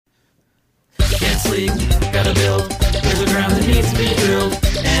sleep. Gotta build, there's a ground that needs to be drilled,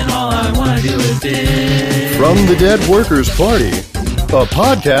 and all I wanna do is dig. From the Dead Workers Party, a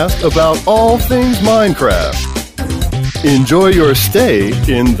podcast about all things Minecraft. Enjoy your stay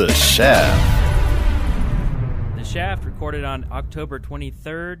in the Shaft. The Shaft recorded on October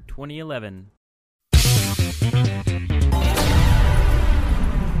 23rd, 2011.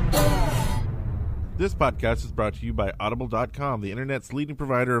 This podcast is brought to you by Audible.com, the internet's leading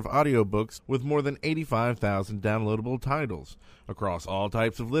provider of audiobooks with more than 85,000 downloadable titles across all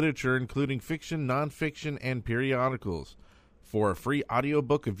types of literature, including fiction, nonfiction, and periodicals. For a free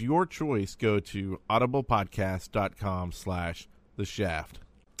audiobook of your choice, go to audiblepodcast.com/The Shaft.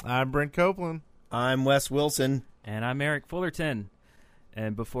 I'm Brent Copeland. I'm Wes Wilson. And I'm Eric Fullerton.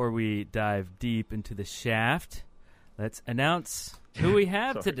 And before we dive deep into the Shaft, let's announce who we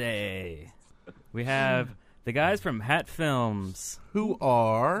have today. We have the guys from Hat Films. Who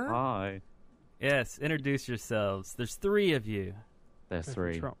are... Hi. Yes, introduce yourselves. There's three of you. There's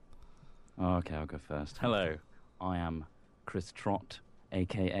three. Oh, okay, I'll go first. Hello, I am Chris Trott,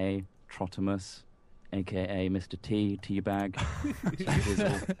 a.k.a. Trottimus, a.k.a. Mr. T, Teabag.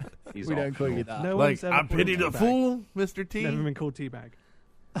 We don't call you that. No like, one's ever I pity the Teabag. fool, Mr. T. Never been called Teabag.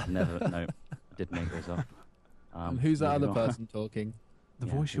 Never, no, I did make those up. Who's that other moving on. person talking? The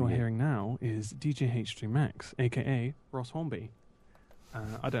Yeah, voice who you're are you? hearing now is DJ H3 Max, a.k.a. Ross Hornby.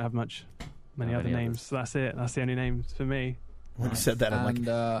 I don't have many other any names, others? so that's it. That's the only names for me. When you said that, I'm like, And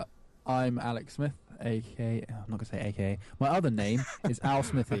I'm Alex Smith, aka. I'm not gonna say aka. My other name is Al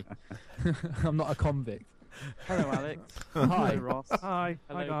Smithy. I'm not a convict. Hello, Alex. Hi. Hello, Ross. Hi.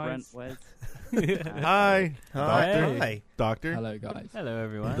 Hello, Hi, Brent, guys. Wes. Hi. Doctor. hi. Doctor. Hello, guys. Hello,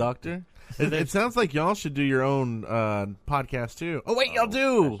 everyone. Doctor. It sounds like y'all should do your own podcast, too. Oh, wait, y'all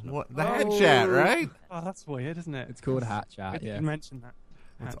do. What, the Hat Chat, right? Oh, that's weird, isn't it? It's called Hat I Chat. Yeah. didn't mention that.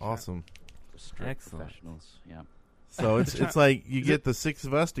 That's Hat Chat. awesome. Strict Excellent. professionals, yeah. So it's like you get the six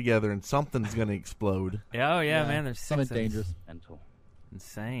of us together and something's going to explode. Yeah, oh, yeah, Yeah, man. There's Something six of us. dangerous. Mental.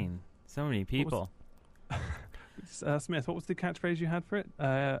 Insane. So many people. Smith, what was the catchphrase you had for it?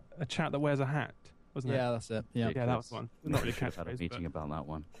 A chat that wears a hat, wasn't Yeah, that's it. Yeah. it? Yeah, that was one. Not really We should have had a catchphrase. meeting but- about that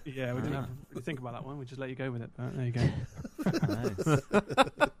one. Yeah, we didn't really think about that one. We just let you go with it. But there you go.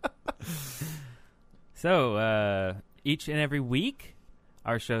 Nice. So, each and every week,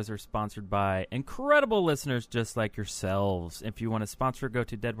 our shows are sponsored by incredible listeners just like yourselves. If you want to sponsor, go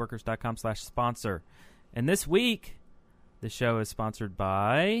to deadworkers.com/sponsor. And this week, the show is sponsored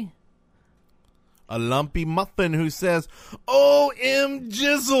by... A lumpy muffin who says, "O.M.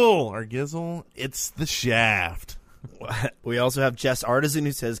 Jizzle," or Gizzle, it's the Shaft. We also have Jess Artisan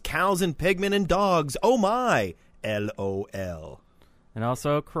who says, cows and pigmen and dogs. Oh my. LOL. And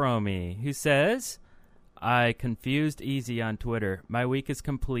also Chromie, who says, "I confused Easy on Twitter. My week is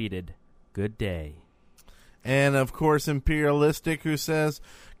completed. Good day." And, of course, Imperialistic who says,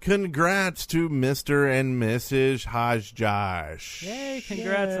 "Congrats to Mr. and Mrs. Hajjash." Yay,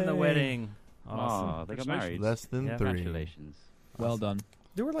 congrats on the wedding. Awesome. Awesome. They got married. Less than Yeah, 3. Congratulations. Well done.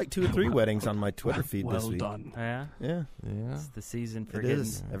 There were like 2 or 3 weddings on my Twitter feed this Well week. done. Yeah, Yeah. Yeah. it's the season for It getting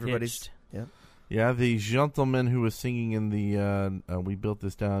is. Everybody's. hitched. Yeah. Yeah, the gentleman who was singing in the We Built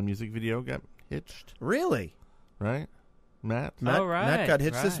This Down music video got hitched, Really? right? Matt? Oh, right, Matt got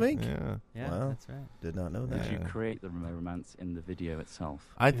hitched this right. week? Yeah. Yeah, Wow. that's right. Did not know that. Did you Yeah. create the romance in the video itself?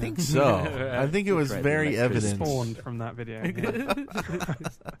 I think so. I think it was Great, very electricity. evident. Spawned from that video.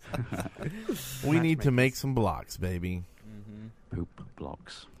 We need to make some blocks, baby. Poop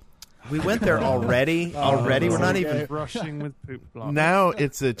blocks. We went there already. Oh, We're not okay. even. Rushing with poop blocks. Now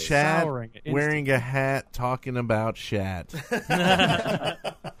it's a Chad Souring it wearing a hat talking about Shat.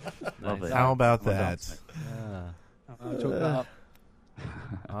 Love it. How about Well done, that? Smith. Chalk that up.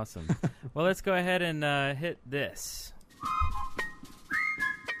 Awesome. Well, let's go ahead and hit this.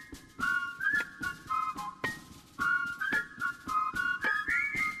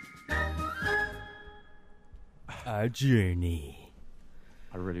 Our journey.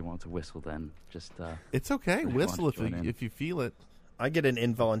 I really want to whistle then. Just It's okay. Really Whistle want to join in. if you feel it. I get an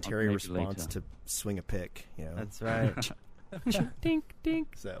involuntary Maybe response later. to swing a pick. You know? That's right. Dink,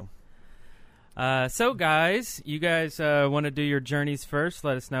 dink. So. So, guys, you guys want to do your journeys first?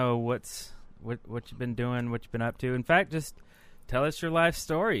 Let us know what you've been doing, what you've been up to. In fact, just tell us your life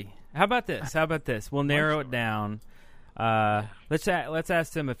story. How about this? We'll narrow it down. Let's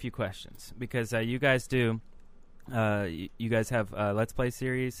ask them a few questions because you guys do. You guys have Let's Play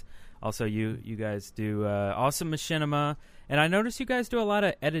series. Also, you guys do Awesome Machinima. And I notice you guys do a lot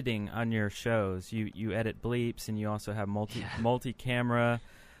of editing on your shows. You edit bleeps, and you also have multi-camera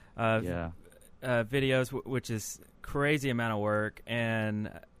yeah. videos, which is crazy amount of work.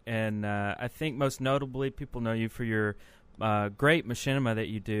 And and I think most notably people know you for your great machinima that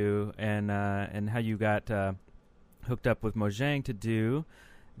you do, and how you got hooked up with Mojang to do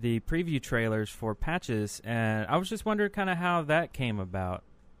the preview trailers for Patches. And I was just wondering kind of how that came about.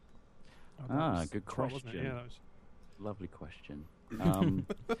 Good Trot, wasn't it? question. Yeah, that was. Lovely question.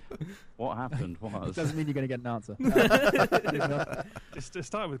 What happened was... Doesn't mean you're going to get an answer. It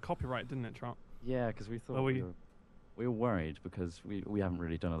started with copyright, didn't it, Trot? Yeah, because we thought Well, we were worried because we haven't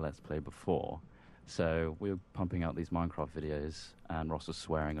really done a Let's Play before. So we were pumping out these Minecraft videos, and Ross was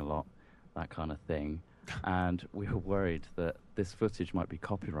swearing a lot, that kind of thing. And we were worried that this footage might be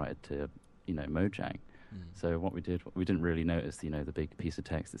copyrighted to, Mojang. So what we did, we didn't really notice, the big piece of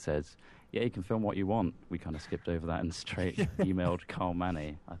text that says, yeah, you can film what you want. We kind of skipped over that and straight emailed Carl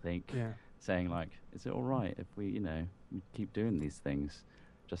Manny, I think, saying, like, is it all right if we keep doing these things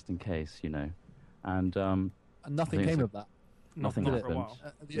just in case, And And nothing came of that. Nothing Not for a happened. while.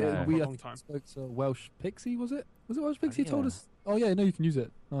 Yeah. We For a long time. spoke to Welsh Pixie, was it? Was it Welsh Pixie? Yeah. Told us, oh yeah, no, you can use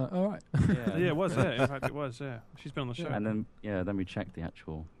it. All right. Yeah, it was. Yeah, in fact, it was. Yeah, she's been on the show. And then we checked the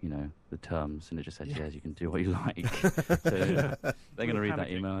actual, the terms, and it just said, yes, you can do what you like. So they're going to read that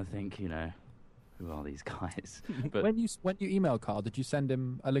panicking. email and think, who are these guys? But when you emailed Carl, did you send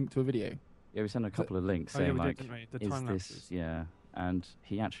him a link to a video? yeah, we sent a couple of links Oh, yeah, saying, we did, like, didn't we? The is time this, lapses. and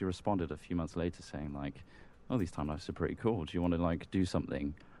he actually responded a few months later saying, like, oh, these time lapses are pretty cool. Do you want to, like, do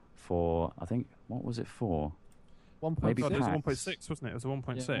something for, I think, what was it for? 1.6. Maybe God, it was PAX. 1.6, wasn't it? It was a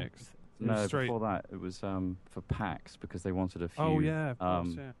 1.6. Yeah. It No, was straight. before that, it was for PAX, because they wanted a few Oh, yeah, of course,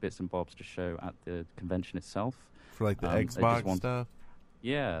 yeah. bits and bobs to show at the convention itself. For like the They just Xbox want- stuff.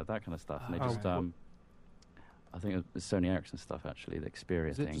 Yeah, that kind of stuff. And they Oh, just, right. I think it was Sony Ericsson stuff, actually, the Xperia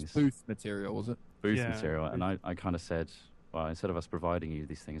Was it things. just booth material, was it? Booth Yeah, material. And booth. I kind of said, well, instead of us providing you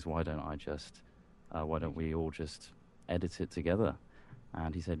these things, why don't we all just edit it together?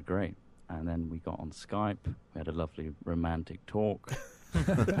 And he said, great. And then we got on Skype. We had a lovely romantic talk. One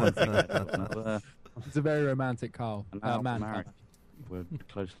thing led to another. It's a very romantic Carl. And now we're man. married. We're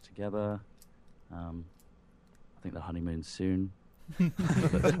closer together. I think the honeymoon's soon.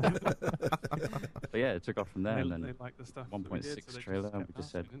 But yeah, it took off from there. They, And then they like the stuff. that we 1.6 did, so they trailer. just We kept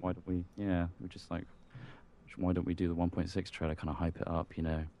just said, asking, why don't we? Yeah, we just like, why don't we do the 1.6 trailer? Kind of hype it up,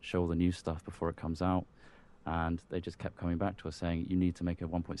 show all the new stuff before it comes out. And they just kept coming back to us saying, you need to make a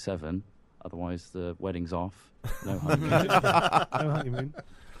 1.7, otherwise the wedding's off. No honeymoon. No honeymoon.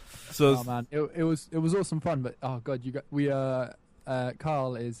 So Oh man, it was awesome fun, but oh god,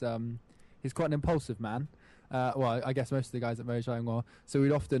 Carl is he's quite an impulsive man. Well, I guess most of the guys at Mojang were. So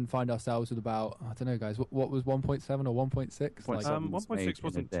we'd often find ourselves with about, I don't know, guys, what was 1.7 or 1.6? Like, 1.7 made in 1.6 a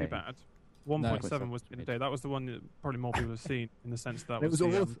wasn't too day. bad. 1.7 was in a made. day. That was the one that probably more people have seen in the sense that it was the,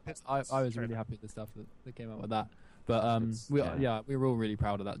 awesome. I was trailer. really happy with the stuff that came out with that. But It's- we yeah. were all really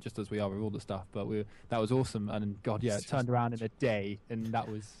proud of that, just as we are with all the stuff. But that was awesome, and God, yeah, it turned around in a day, and that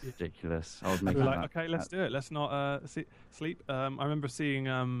was Ridiculous. I was We making were like, that. okay, let's do it. Let's not sleep. I remember seeing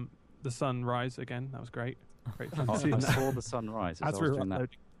the sun rise again. That was great. Great fun I seeing that. saw the sunrise as As I we was were doing that.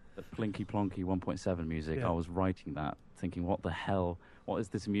 uploading. The Plinky Plonky 1.7 music. Yeah. I was writing that, thinking, what the hell? What is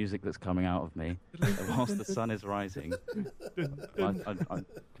this music that's coming out of me whilst the sun is rising? I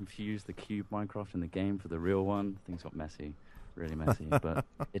confused the cube Minecraft in the game for the real one. Things got messy, really messy. But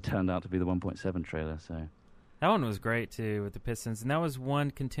it turned out to be the 1.7 trailer. So That one was great too with the Pistons, and that was one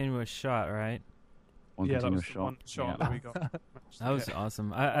continuous shot, right? one Yeah, that continuous was the one shot Yeah. that we got. That was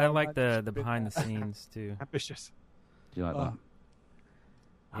awesome. I like the behind the scenes too. Ambitious. Do you like that?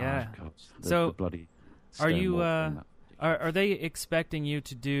 Yeah. Oh, God. So, the bloody are stone you, wall thing, that- Are they expecting you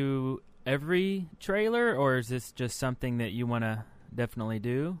to do every trailer, or is this just something that you want to definitely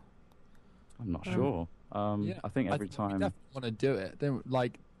do? I'm not sure. yeah, I think every we time. definitely want to do it.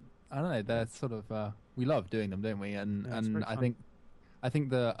 Like, I don't know, they're sort of we love doing them, don't we? And Yeah, it's very I fun. think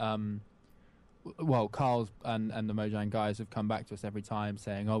the well, Carl's and the Mojang guys have come back to us every time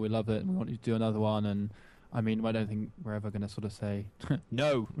saying, "Oh, we love it, and we want you to do another one." And I mean, I don't think we're ever going to sort of say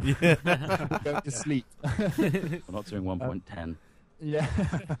no. Go to sleep. We're not doing 1.10. Yeah.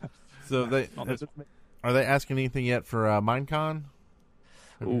 So are they asking anything yet for Minecon?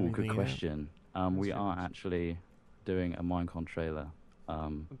 Have you Oh, anything good yet? question. We are actually doing a Minecon trailer At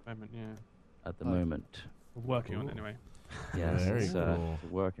the moment, yeah. at the Oh. moment. We're working on it Ooh. anyway. Yes, Very it's cool. a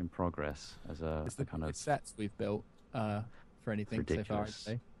work in progress as a It's the kind of sets we've built for anything so far. I'd ridiculous.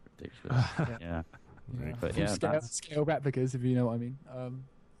 say. ridiculous. yeah, but Full yeah, scale, that's scale replicas, if you know what I mean.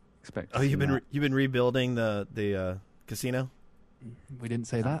 expect. Oh, you've been rebuilding the casino. We didn't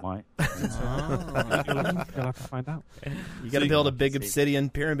say that. Might. You'll have to find out. You got to build a big see. obsidian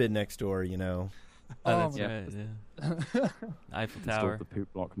pyramid next door. You know. that's my right. Yeah. Eiffel Installed Tower. the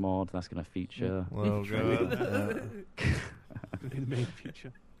poop block mod. That's going to feature. Oh god. In the main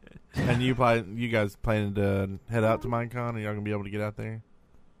future. And you guys planning to head out to Minecon? Are y'all gonna be able to get out there?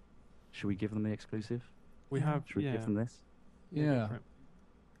 Should we give them the exclusive? We have. Should we give them this? Yeah.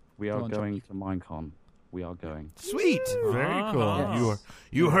 We Go are on, going to Minecon. We are going. Sweet. Very cool. Yes.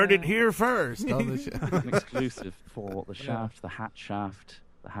 You heard it here first on the show. An exclusive for the shaft, the hat shaft,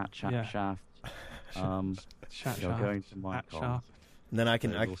 the hat Yeah. shaft. Shat We are shaft, going to hat Minecon. shaft. And then It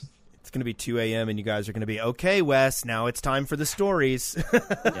will- it's going to be 2 a.m. and you guys are going to be, okay, Wes, now it's time for the stories. yeah,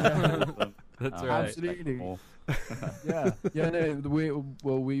 all of them. That's Um, right. Absolutely. more. Yeah, no,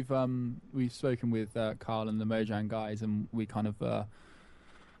 we've spoken with Carl and the Mojang guys, and we kind of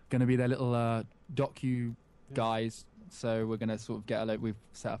going to be their little docu guys. So we're going to sort of we've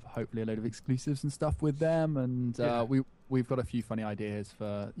set up hopefully a load of exclusives and stuff with them, and we've got a few funny ideas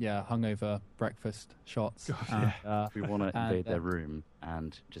for hungover breakfast shots. We want to and, invade their room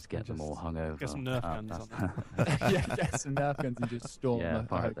and just get them all hungover. Get some Nerf guns that's- on yeah, get some Nerf guns and just storm yeah, the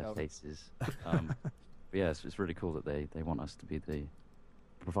fire at their hotel. faces. But yeah, it's really cool that they want us to be the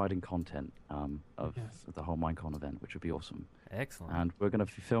providing content of Yes. the whole Minecon event, which would be awesome. Excellent. And we're going to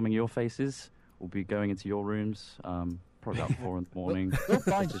be filming your faces. We'll be going into your rooms, probably about 4 in the morning. We'll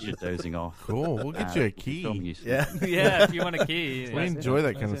find just as you. you're dozing off. Cool. We'll get you a We'll be filming key. you soon. Yeah. Yeah, if you want a key. We yeah. enjoy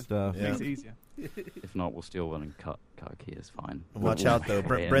that kind of That's it. stuff. Yeah. Makes it easier. If not, we'll steal one and cut a key. It's fine. Watch We'll out, though.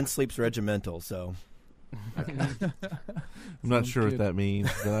 make it in. Brent sleeps regimental, so. I'm not sure what that means,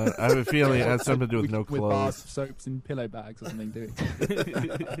 but I have a feeling it has something to do with no With bars clothes. of soaps and pillow bags or something, do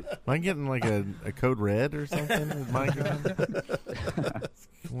Am I getting like a code red or something with Minecon? It's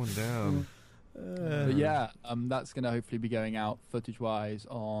going down. But yeah, that's going to hopefully be going out footage-wise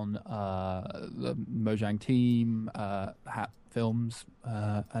on the Mojang team, Hat Films,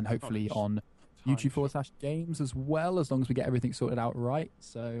 and hopefully on YouTube/games as well, as long as we get everything sorted out right.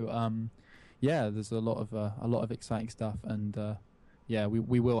 So yeah, there's a lot of exciting stuff, and yeah,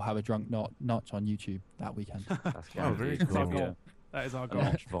 we will have a drunk notch on YouTube that weekend. That's Oh, very guaranteed. cool. Yeah. That is our A goal.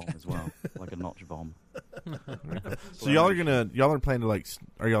 notch vom as well, like a notch vom. So y'all are planning to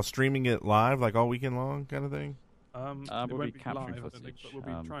are y'all streaming it live like all weekend long kind of thing? It we'll be won't be capturing live, I don't think, footage, but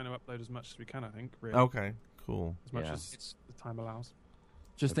we'll be trying to upload as much as we can, I think, really. Okay, cool. As much Yeah. as the time allows.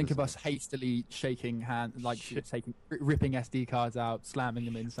 Just So think of there's- us hastily shaking hands, like ripping SD cards out, slamming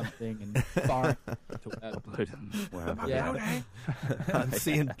them in something, and firing. Upload them wherever. Yeah. I'm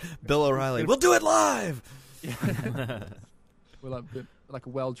seeing Bill O'Reilly. We'll do it live! We're like a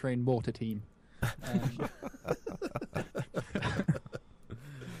well-trained mortar team.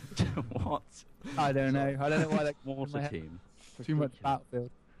 What? I don't know why that in my Water head. team. Too much Battlefield.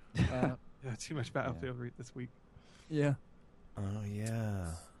 Yeah, too much Battlefield this week. Yeah. Oh, yeah.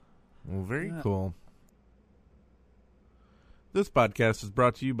 Well, very Yeah. cool. This podcast is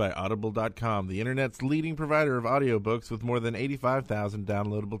brought to you by Audible.com, the internet's leading provider of audiobooks with more than 85,000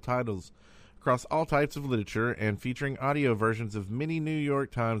 downloadable titles across all types of literature and featuring audio versions of many New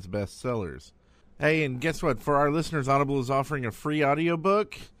York Times bestsellers. Hey, and guess what? For our listeners, Audible is offering a free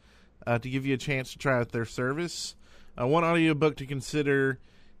audiobook to give you a chance to try out their service. One audiobook to consider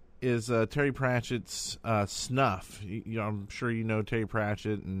is Terry Pratchett's Snuff. I'm sure you know Terry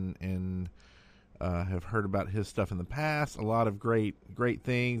Pratchett and have heard about his stuff in the past. A lot of great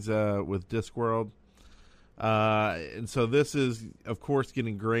things with Discworld. And so this is, of course,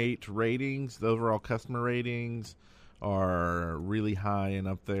 getting great ratings. The overall customer ratings are really high and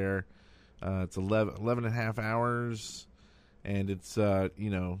up there. It's 11 and a half hours, and it's,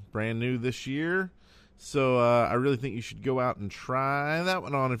 brand new this year. So I really think you should go out and try that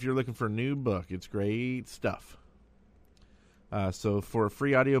one on if you're looking for a new book. It's great stuff. So for a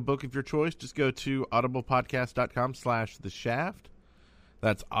free audiobook of your choice, just go to audiblepodcast.com/The Shaft.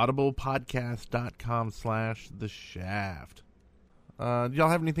 That's audiblepodcast.com/The Shaft. Do y'all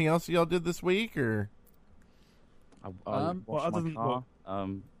have anything else y'all did this week, or? I well, washed other my than- car.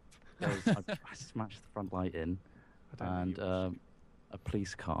 I smashed the front light in, I don't and think you a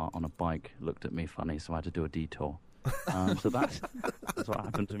police car on a bike looked at me funny, so I had to do a detour. So that's what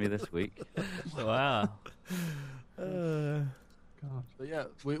happened to me this week. Wow. God. But yeah,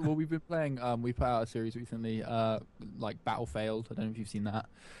 we've been playing. We put out a series recently, like Battlefield. I don't know if you've seen that.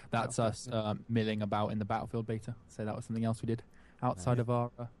 That's us milling about in the Battlefield beta. So that was something else we did outside of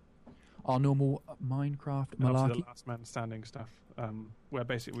our normal Minecraft And obviously malarkey. the last man standing stuff, where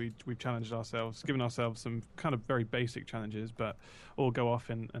basically we've challenged ourselves, given ourselves some kind of very basic challenges, but all go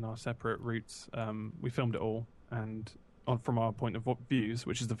off in our separate routes. We filmed it all, and from our point of views,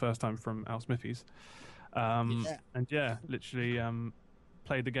 which is the first time from Al Smithy's. And yeah, literally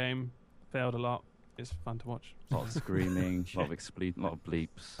played the game, failed a lot, it's fun to watch. A lot of screaming, a lot of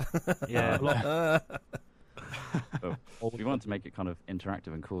bleeps. Yeah. But we wanted to make it kind of interactive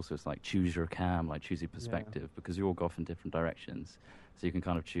and cool, so it's like choose your cam, like choose your perspective, because you all go off in different directions. So you can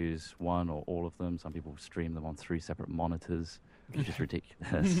kind of choose one or all of them. Some people stream them on 3 separate monitors, which is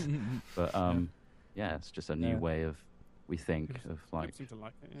ridiculous. But yeah, it's just a new way of, we think, of like Seem to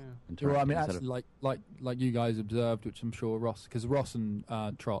like it, yeah. Well, I mean, interacting instead actually, like you guys observed, which I'm sure because Ross and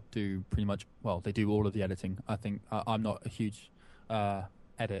Trot do pretty much. Well, they do all of the editing. I think I'm not a huge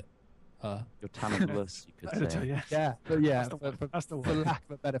edit. You're talentless, you could say. Yeah, for lack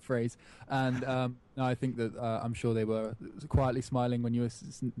of a better phrase. And no, I think that I'm sure they were quietly smiling when you were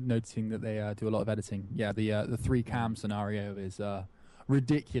noticing that they do a lot of editing. Yeah, the 3 cam scenario is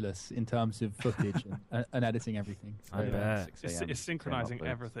ridiculous in terms of footage and editing everything. So, I bet. It's synchronizing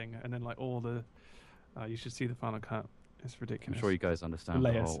everything, and then like all the you should see the final cut. It's ridiculous. I'm sure you guys understand the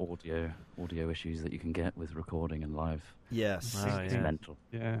Layers. whole audio issues that you can get with recording and live. Yes. Oh, It's yeah. mental.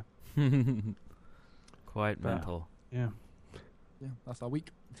 Yeah. Quite mental. Yeah. yeah, that's our week.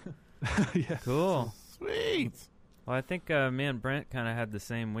 Yeah. Cool. Sweet. Well, I think me and Brent kind of had the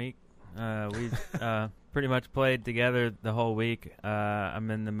same week. We pretty much played together the whole week.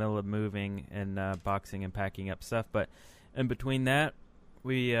 I'm in the middle of moving and boxing and packing up stuff, but in between that,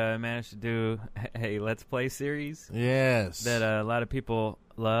 we managed to do a Let's Play series Yes. that a lot of people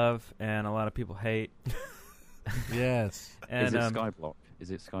love and a lot of people hate. Yes. And, Is it Skyblock? Is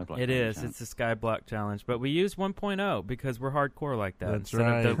it Skyblock? It is. It's the Skyblock challenge, but we use 1.0 because we're hardcore like that. That's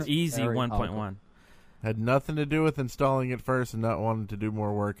instead of right. the easy Very 1.1. Had nothing to do with installing it first and not wanting to do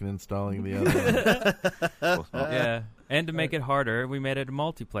more work in installing the other one. Yeah, and to make it harder, we made it a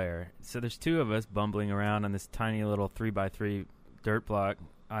multiplayer. So there's 2 of us bumbling around on this tiny little 3x3 dirt block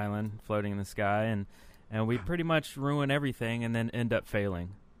island floating in the sky, and we pretty much ruin everything and then end up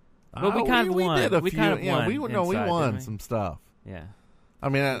failing. But we kind of won. Did a We few, kind of yeah, won. we inside, won didn't we? some stuff. Yeah. I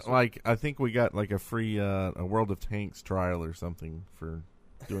mean, I think we got like a free a World of Tanks trial or something for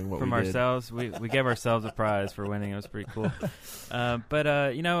doing what From we did. ourselves, we gave ourselves a prize for winning. It was pretty cool.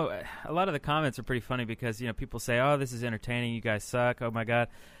 But you know, a lot of the comments are pretty funny because, you know, people say, "Oh, this is entertaining. You guys suck. Oh my god."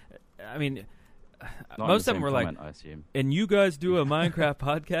 I mean, Not most in of them the were same like, comment, I assume. "And you guys do a Minecraft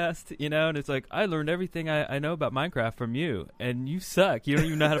podcast, you know?" And it's like, I learned everything I know about Minecraft from you, and you suck. You don't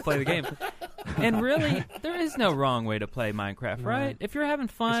even know how to play the game. And really, there is no wrong way to play Minecraft, No. right? If you're having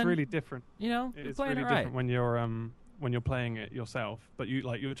fun, It's really different. you know, you're It's playing really it right. different when you're playing it yourself. But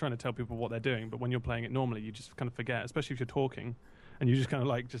you're trying to tell people what they're doing. But when you're playing it normally, you just kind of forget, especially if you're talking, and you just kind of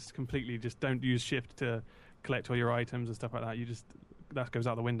like just completely just don't use shift to collect all your items and stuff like that. That goes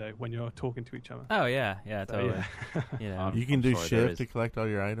out the window when you're talking to each other. Oh yeah, yeah, So, totally. yeah. You know, You can I'm do sorry, there shift is- to collect all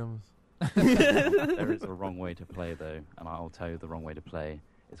your items. There is a wrong way to play, though, and I'll tell you the wrong way to play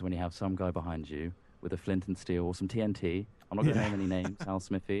is when you have some guy behind you with a flint and steel or some TNT. I'm not going to name any names, Al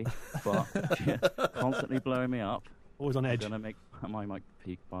Smithy, but constantly blowing me up. Always on I'm edge. going to make my mic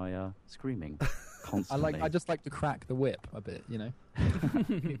peak by screaming constantly. I just like to crack the whip a bit, you know.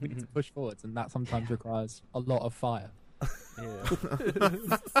 We need to push forwards, and that sometimes requires a lot of fire.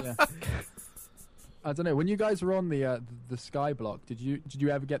 Yeah. I don't know. When you guys were on the Skyblock, did you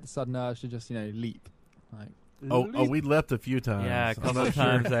ever get the sudden urge to just leap? Like, Oh, we left a few times. yeah, a I'm couple not of sure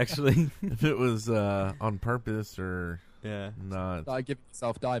times actually. if it was on purpose or Yeah. not. I give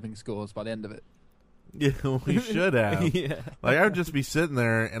yourself diving scores by the end of it. Yeah, we should have. Yeah. Like, I would just be sitting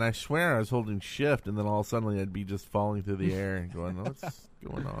there, and I swear I was holding shift, and then all suddenly I'd be just falling through the air and going, what's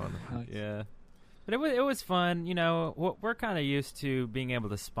going on? Nice. Yeah. But it was fun, you know. We're kind of used to being able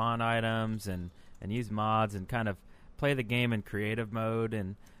to spawn items and use mods and kind of play the game in creative mode.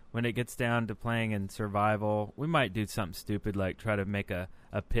 And when it gets down to playing in survival, we might do something stupid like try to make a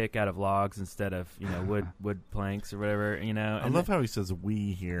pick out of logs instead of wood planks or whatever. I love how he says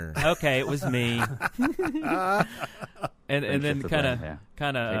 "we" here. Okay, it was me. and Don't then shift the kind blame of here.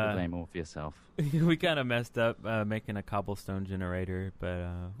 Take the blame all for yourself. we kind of messed up making a cobblestone generator, but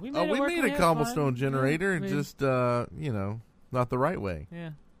we made it We work made and we a had cobblestone fun. generator, Yeah, and I mean, just not the right way.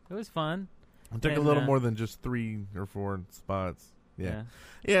 yeah, it was fun. It took a And, little more than just 3 or 4 spots. Yeah,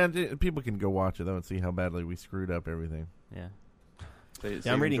 and people can go watch it though and see how badly we screwed up everything. Yeah. So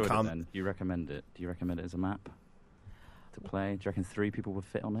I'm you reading enjoyed it then. Do you recommend it? Do you recommend it as a map to play? Do you reckon 3 people would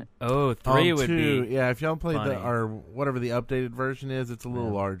fit on it? Oh, 3 would 2, be. yeah. If y'all played funny. or whatever the updated version is, it's a little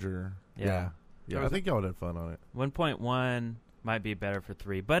Yeah. larger. Yeah. I think y'all would have fun on it. 1.1 might be better for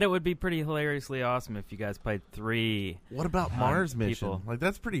 3, but it would be pretty hilariously awesome if you guys played 3. What about Mars people. mission? Like,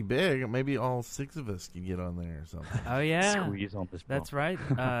 that's pretty big. Maybe all 6 of us could get on there or something. Oh yeah, Squeeze on this that's block.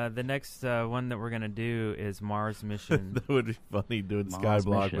 right. The next one that we're gonna do is Mars mission. That would be funny doing Mars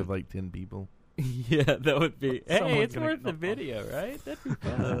Skyblock mission. with like 10 people. Yeah, that would be. Hey, Someone's it's gonna worth get the knocked video, right? That'd be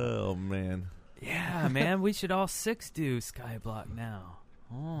fun. Oh man. Yeah, man, we should all 6 do Skyblock now.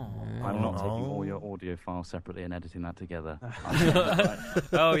 Oh, I'm not taking all your audio files separately and editing that together.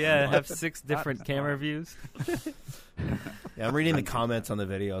 oh yeah, have 6 different camera views. Yeah, I'm reading the comments on the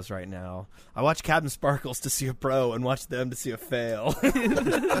videos right now. I watch Captain Sparkles to see a pro and watch them to see a fail.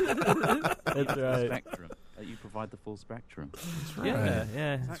 That's right. Spectrum. You provide the full spectrum. That's right.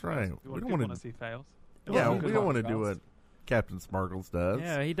 Yeah. That's right. We We don't want want to see fails. Yeah, Well, we good don't want to luck, do guys. what Captain Sparkles does.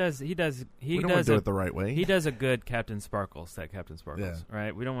 Yeah, he does. He we don't want does to do it the right way. He does a good Captain Sparkles. That Captain Sparkles,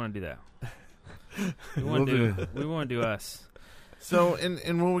 right? We don't want to do that. We want to do. We want to do us. So, and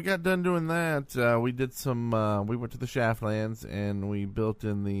when we got done doing that, we did some. We went to the Shaftlands and we built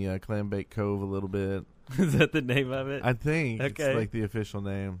in the Clambake Cove a little bit. Is that the name of it? I think Okay. it's like the official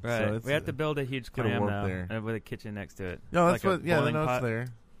name. Right. So it's, we have to build a huge gotta clam warp now there. with a kitchen next to it. No, that's Like a what. Yeah, boiling no, pot? it's there.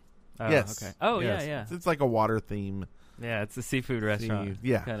 Oh, Yes. Okay. Oh Yes. yeah. It's like a water theme. Yeah, it's a seafood restaurant.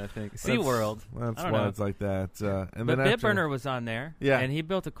 Yeah. Kind of thing. That's- SeaWorld. That's I don't why know. it's like that. And But then after, Bitburner was on there. Yeah. And he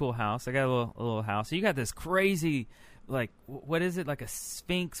built a cool house. I got a little house. So you got this crazy, like, what is it? Like a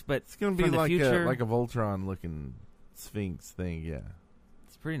sphinx, but it's gonna be from the like future. a Voltron looking Sphinx thing. Yeah.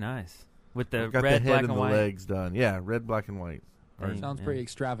 It's pretty nice. With the I've got red, the head black, and and the white. legs done. Yeah, red, black, and white. thing. Sounds Yeah. pretty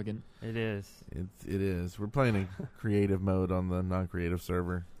extravagant. It is. It is. We're playing in creative mode on the non-creative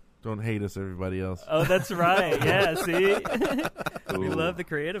server. Don't hate us, everybody else. Oh, that's right. Yeah, see? we Ooh. love the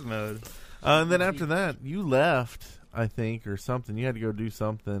creative mode. And then after that, you left, I think, or something. You had to go do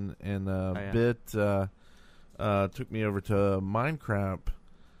something, and yeah. Bit took me over to Minecraft,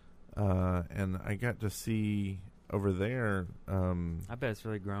 and I got to see over there. I bet it's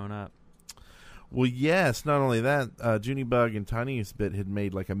really grown up. Well, yes. Not only that, Junibug and Tiniest Bit had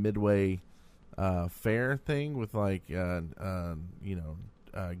made like a midway fair thing with like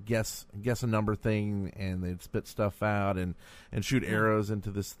guess a number thing, and they'd spit stuff out and shoot arrows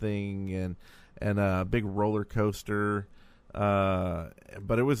into this thing and a big roller coaster. But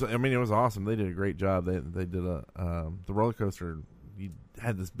it was awesome. They did a great job. They did the roller coaster. You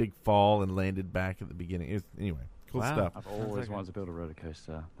had this big fall and landed back at the beginning. Cool Wow. stuff. I've always wanted to build a roller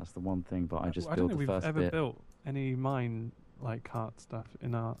coaster. That's the one thing, but I just I don't build think the we've first ever bit. built any mine like cart stuff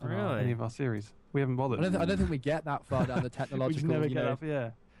in Really? any of our series. We haven't bothered. I don't think we get that far down the we just technological. never you get know, up,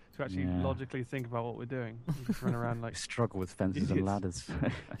 to actually Yeah. logically think about what we're doing. We just run around I like, struggle with fences and Idiots. ladders.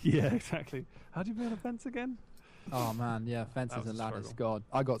 yeah, exactly. How do you build a fence again? Oh man, yeah, fences was and a ladders. struggle. God,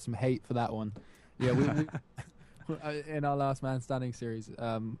 I got some hate for that one. Yeah, we in our Last Man Standing series,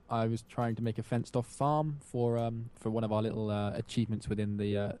 I was trying to make a fenced-off farm for one of our little achievements within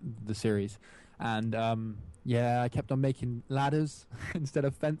the series, and I kept on making ladders instead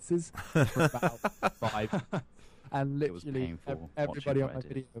of fences for about 5. And It was literally, painful everybody watching on my what I did.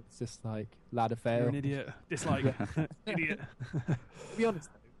 video was just like, ladder fail. You're an idiot. Dislike. Idiot. To be honest,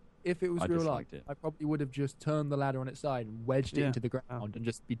 though, if it was I real life, disliked it. I probably would have just turned the ladder on its side and wedged it Yeah. into the ground and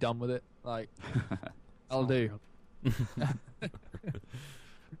just be done with it. Like, I'll do.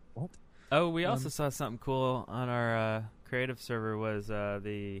 What? Oh, we also saw something cool on our creative server was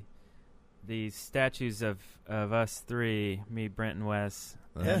the statues of us 3, me, Brent, and Wes,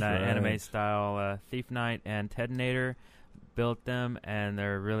 and That's anime right. style Thief Knight and Tedinator built them, and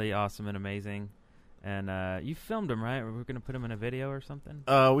they're really awesome and amazing. And you filmed them, right? We're going to put them in a video or something?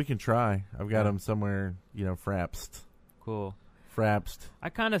 We can try. I've got Yeah. them somewhere, frapsed. Cool. Frapsed. I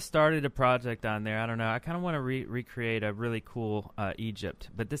kind of started a project on there. I don't know. I kind of want to recreate a really cool Egypt,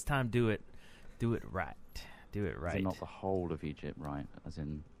 but this time do it right. Do it Is right. it not the whole of Egypt, right? As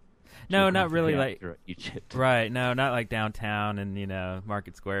in, No, not really, geographically like- accurate Egypt. Right, no, not like downtown and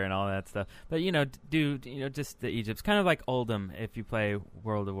Market Square and all that stuff. But do just the Egypt's kind of like Oldham if you play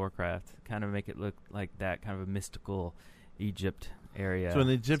World of Warcraft. Kind of make it look like that kind of a mystical Egypt area. So an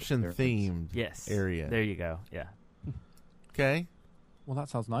Egyptian Pyramids. themed yes area. There you go. Yeah, Okay. Well, that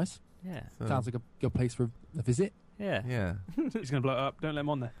sounds nice. yeah, So, Sounds like a good place for a visit. yeah. yeah. He's going to blow it up. Don't let him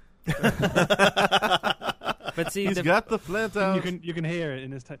on there. But see, He's got the flint out. You can hear it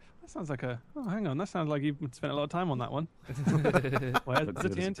in his. That sounds like a. Oh, hang on. That sounds like you've spent a lot of time on that one. Where's Looks the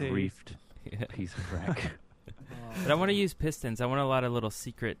good as a TNT? briefed yeah. piece of wreck. But I want to use pistons. I want a lot of little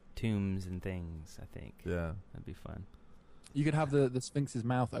secret tombs and things. I think Yeah. that'd be fun. You could have the Sphinx's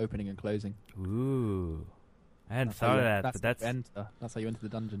mouth opening and closing. Ooh, I hadn't That's how thought you- of that. That's But that's how you enter. That's how you enter the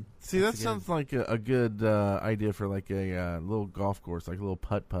dungeon. See, That's that good. sounds like a good idea for like a little golf course, like a little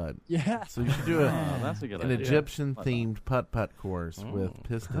putt-putt. Yeah. So you should do Oh, that's a good an idea. Egyptian-themed putt-putt course Oh. with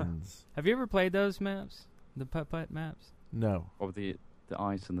pistons. Have you ever played those maps? The putt-putt maps? No. Or the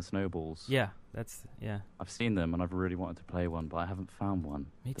ice and the snowballs. Yeah, I've seen them and I've really wanted to play one, but I haven't found one.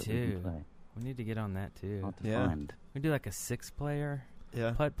 Me that we can too. play. We need to get on that too. Hard to Yeah. find. We do like a 6-player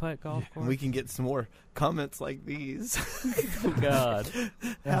Yeah. putt golf course. We can get some more comments like these. Oh God,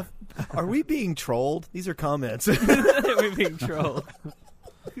 Are we being trolled? These are comments. we're being trolled.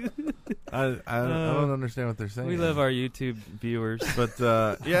 I don't understand what they're saying. We love our YouTube viewers. But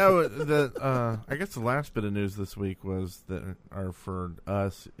I guess the last bit of news this week was that, or for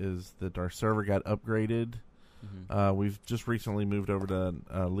us, is that our server got upgraded. Mhm. We've just recently moved over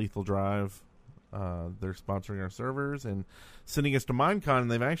to Lethal Drive. They're sponsoring our servers and sending us to Minecon.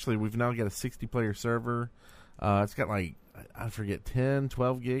 And we've now got a 60-player server. It's got like, I forget, 10,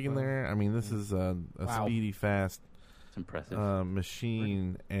 12 gig in there. I mean, this is a Wow. speedy, fast It's impressive.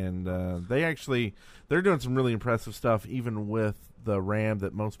 machine, and they're doing some really impressive stuff. Even with the RAM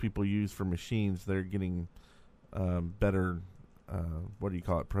that most people use for machines, they're getting better. What do you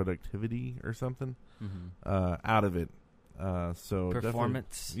call it? Productivity or something out of it. So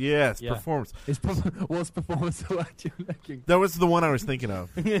Performance. definitely- yes, Yeah. performance. What's performance like you're looking? That was the one I was thinking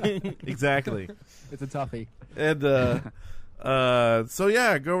of. Exactly. It's a toughie. And so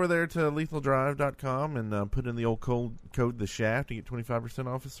yeah, go over there to LethalDrive.com and put in the old code The Shaft to get 25%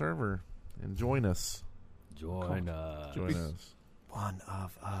 off a server and join us. Join us. Join us. One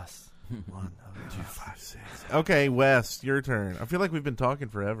of us. One of us. 2, 5, 6. Okay, Wes, your turn. I feel like we've been talking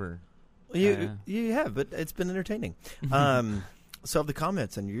forever. You have, but it's been entertaining. So of the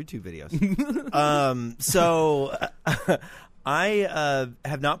comments on your YouTube videos. I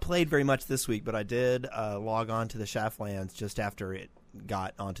have not played very much this week, but I did log on to the Shaftlands just after it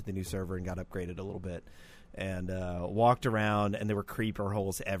got onto the new server and got upgraded a little bit, and walked around, and there were creeper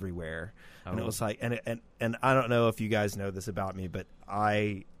holes everywhere, and it was like, and I don't know if you guys know this about me, but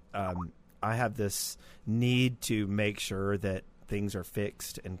I have this need to make sure that things are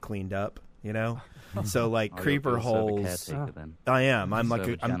fixed and cleaned up, you know. So like creeper holes. Caretaker, then. I am. I'm like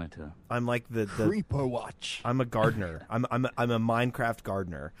Server I'm janitor. like the Creeper watch. I'm a gardener. I'm a Minecraft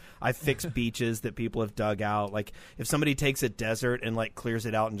gardener. I fix beaches that people have dug out. Like if somebody takes a desert and like clears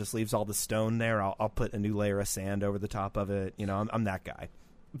it out and just leaves all the stone there, I'll put a new layer of sand over the top of it. You know, I'm that guy.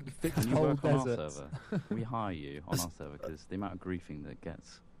 Fix Can you whole work on our deserts. server? We hire you on our server because the amount of griefing that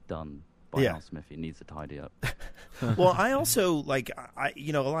gets done by Yeah. Al Smithy needs to tidy up. Well, I also like a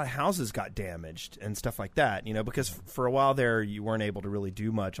lot of houses got damaged and stuff like that, you know, because for a while there you weren't able to really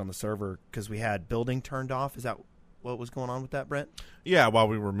do much on the server because we had building turned off. Is that what was going on with that, Brent? Yeah, while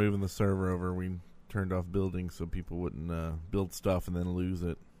we were moving the server over, we turned off buildings so people wouldn't build stuff and then lose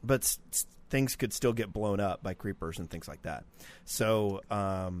it. But things could still get blown up by creepers and things like that. So,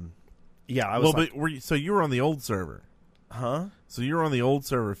 yeah, I was so you were on the old server. huh? So you were on the old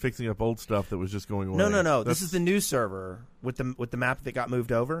server fixing up old stuff that was just going away. No. This is the new server with the map that got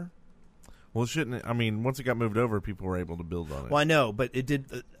moved over. Well, shouldn't I mean, once it got moved over, people were able to build on it. Well, I know, but it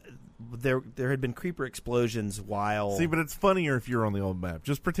did. There had been creeper explosions while. See, but it's funnier if you're on the old map.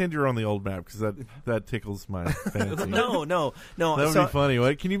 Just pretend you're on the old map because that tickles my fancy. No. That would be funny.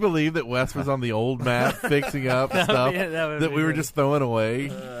 What? Can you believe that Wes was on the old map fixing up stuff that we were just throwing away?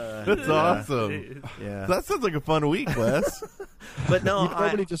 That's awesome. Yeah, That sounds like a fun week, Wes. but no, You'd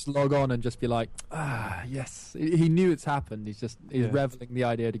probably just log on and just be like, yes. He knew it's happened. He's reveling the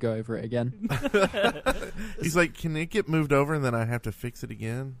idea to go over it again. He's like, can it get moved over and then I have to fix it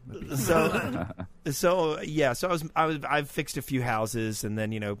again? I've fixed a few houses and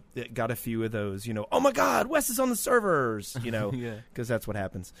then got a few of those oh my God, Wes is on the servers because that's what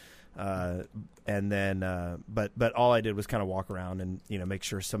happens. And then but all I did was kind of walk around and make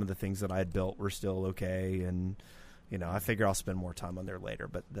sure some of the things that I had built were still okay, and I figure I'll spend more time on there later,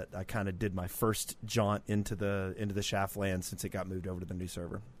 but that I kind of did my first jaunt into the Shaftlands since it got moved over to the new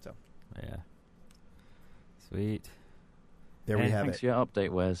server. So Yeah. Sweet. there we And have Thanks it. for your update,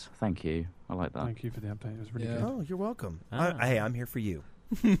 Wes. Thank you. I like that. Thank you for the update. It was really Yeah. good. Oh, you're welcome. Ah. Hey, I'm here for you.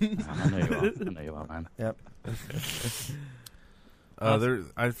 I know you are. I know you are, man. Yep.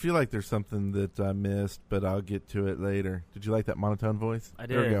 I feel like there's something that I missed, but I'll get to it later. Did you like that monotone voice? I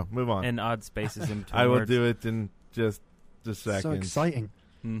There we did. go. Move on. And odd spaces in between I will words. do it in just a second. So exciting.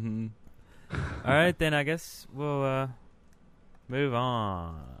 Mm-hmm. All right, then I guess we'll move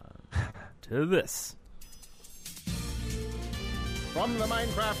on to this. From the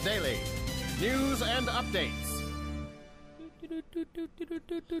Minecraft Daily, news and updates.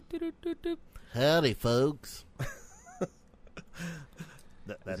 Howdy, folks.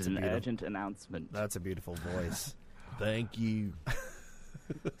 That's This is a an beautiful. urgent announcement. That's a beautiful voice. Thank you.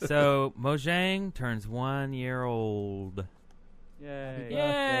 So Mojang turns 1 year old. Yay.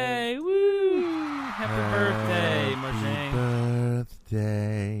 Yay! Woo! Happy birthday, Mojang.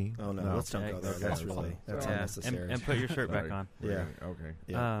 Birthday. Oh no! No. let's don't go there. Okay. That's Yeah. unnecessary. And put your shirt back Sorry. on. Yeah. Okay.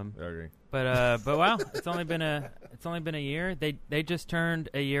 Yeah. Okay. But wow, it's only been a year. They just turned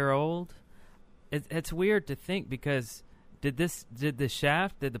a year old. It's weird to think because did the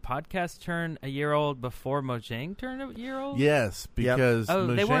podcast turn a year old before Mojang turned a year old? Yes, because they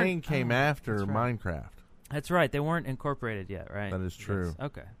Mojang weren't- came after that's right. Minecraft. That's right. They weren't incorporated yet, right? That is true. Yes.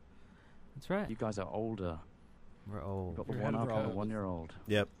 Okay, that's right. You guys are older. We're You've old. got the You're one ahead up of and the the 1 year old.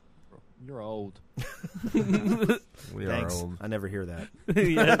 Yep. You're old. We Thanks. are old. I never hear that.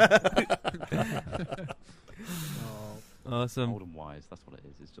 Awesome. Old and wise. That's what it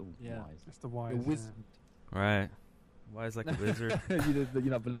is. It's still Yeah. wise. It's the wise. You're wizard. Right. Wise like a wizard. You're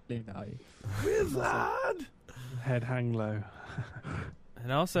not believing that, are you? Wizard. Head hang low.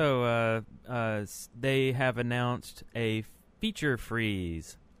 And also, they have announced a feature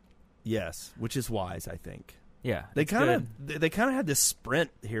freeze. Yes, which is wise, I think. Yeah, They it's kind good. of they kind of had this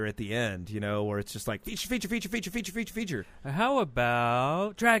sprint here at the end, where it's just like feature. How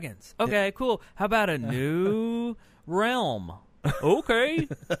about dragons? Okay, cool. How about a new realm? Okay.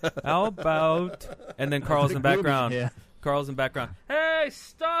 How about? And then Carl's in the background. Yeah. Carl's in the background. Hey,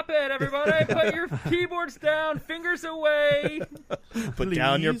 stop it, everybody! Put your keyboards down, fingers away. Put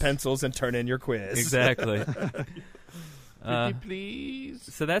down your Please? pencils and turn in your quiz. Exactly. Please.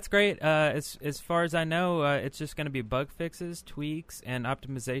 So that's great. As far as I know, it's just going to be bug fixes, tweaks, and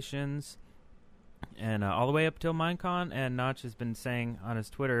optimizations, and all the way up till Minecon. And Notch has been saying on his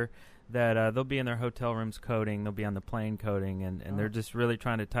Twitter that they'll be in their hotel rooms coding, they'll be on the plane coding, and they're just really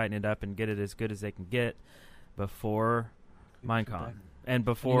trying to tighten it up and get it as good as they can get before Minecon and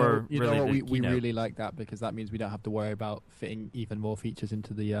before you really know what? the We keynote. really like that because that means we don't have to worry about fitting even more features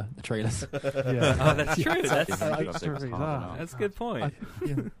into the trailers. Yeah. Oh, that's true. That's Because it was true, hard that. enough. that's a good point.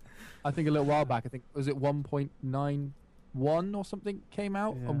 I think a little while back, was it 1.91 or something came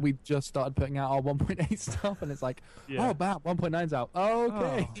out, Yeah. and we've just started putting out our 1.8 stuff, and it's like, Yeah. oh, bam, 1.9's out. Oh,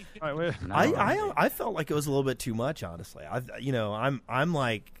 okay. Right, we're, No, I felt like it was a little bit too much, honestly. I'm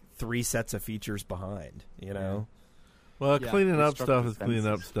like 3 sets of features behind. Well, Yeah. cleaning up Constructive stuff is cleaning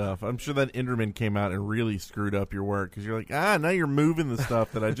up fences. stuff. I'm sure that Enderman came out and really screwed up your work because you're like, now you're moving the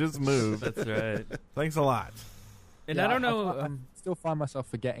stuff that I just moved. That's right. Thanks a lot. And Yeah, I don't know. I still find myself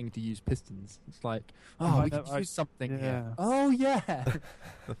forgetting to use pistons. It's like, I we know, could use something here. yeah. Oh, yeah.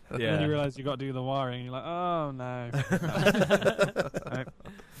 And then you yeah. realise you got to do the wiring. You're like, oh no. Right.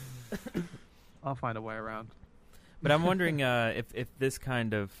 I'll find a way around. But I'm wondering if this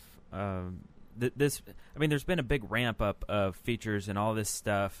kind of this. I mean, there's been a big ramp up of features and all this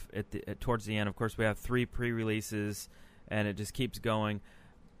stuff towards the end. Of course, we have 3 pre-releases, and it just keeps going.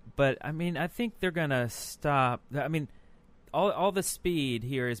 But I mean, I think they're gonna stop. I mean, all the speed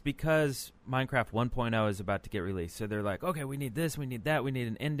here is because Minecraft 1.0 is about to get released. So they're like, okay, we need this, we need that, we need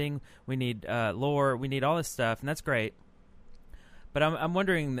an ending, we need lore, we need all this stuff, and that's great. But I'm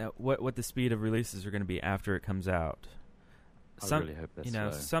wondering what the speed of releases are going to be after it comes out. I really hope they're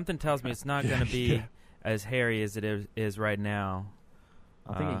slow. Something tells me it's not going to be as hairy as it is right now.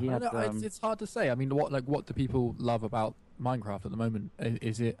 I think he I had. don't know, it's hard to say. I mean, what do people love about Minecraft at the moment?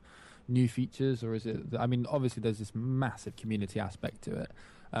 Is it new features, or is it? I mean, obviously there's this massive community aspect to it,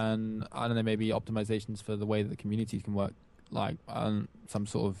 and I don't know, maybe optimizations for the way that the communities can work, like some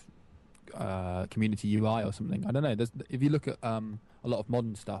sort of community UI or something. I don't know. If you look at a lot of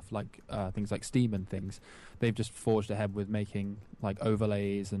modern stuff, like things like Steam and things, they've just forged ahead with making like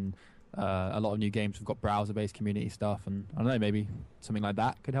overlays, and a lot of new games have got browser-based community stuff, and I don't know, maybe something like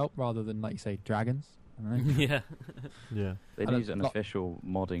that could help rather than, like you say, dragons. I don't know. Yeah. Yeah. They I don't- need an not- official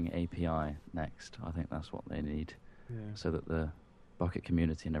modding API next. I think that's what they need, Yeah. so that the Bucket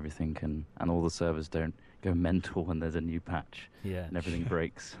community and everything and all the servers don't go mental when there's a new patch Yeah. and everything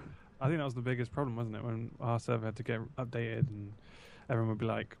breaks. I think that was the biggest problem, wasn't it? When our server had to get updated, and everyone would be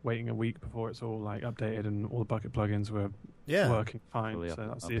like waiting a week before it's all like updated, and all the Bucket plugins were working fine. Fully So up-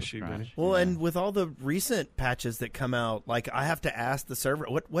 that's up the to issue, scratch. really. Well, Yeah. and with all the recent patches that come out, like I have to ask the server,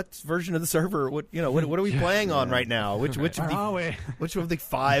 what version of the server? What are we playing on right now? Which of Where are we? which of the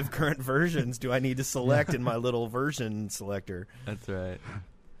 5 current versions do I need to select in my little version selector? That's right.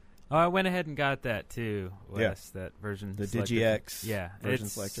 Oh, I went ahead and got that too, Wes, that version. The selector. DigiX Yeah, version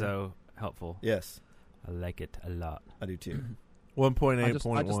it's selector. so helpful. Yes, I like it a lot. I do too. 1.8.1. I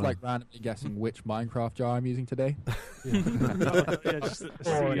just like randomly guessing which Minecraft jar I'm using today. Yeah, just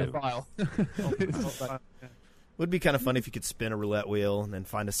Or in a see file. it. Would be kind of funny if you could spin a roulette wheel and then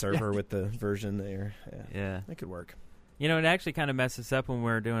find a server with the version there. Yeah, Yeah. that could work. You know, it actually kind of messed us up when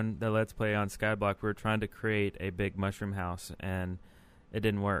we were doing the Let's Play on Skyblock. We were trying to create a big mushroom house, and it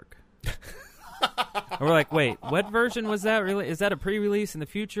didn't work. And we're like, wait, what version was that? Really? Is that a pre-release in the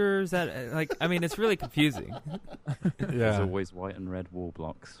future? Is that it's really confusing. There's always white and red wall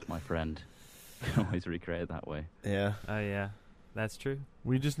blocks, my friend. You can always recreate it that way. Yeah. Oh yeah, that's true.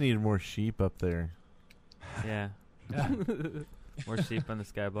 We just need more sheep up there. Yeah. More sheep on the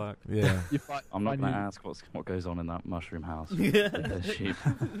skyblock. Yeah. I'm not going to ask what goes on in that mushroom house. There's sheep.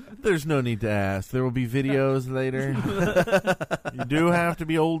 There's no need to ask. There will be videos later. You do have to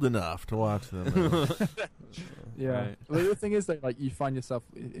be old enough to watch them, though. Yeah. Right. Well, the thing is that like you find yourself,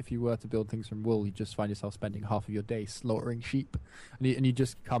 if you were to build things from wool, you just find yourself spending half of your day slaughtering sheep, and you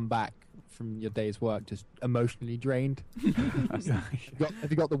just come back from your day's work just emotionally drained. Have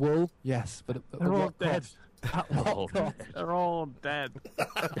you got the wool? Yes, but at They're all what dead. cost? At what cost? They're all dead.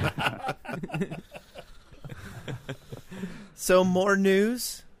 So more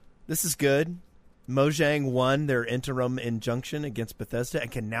news. This is good. Mojang won their interim injunction against Bethesda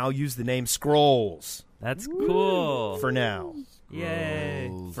and can now use the name Scrolls That's cool. for now. Yay.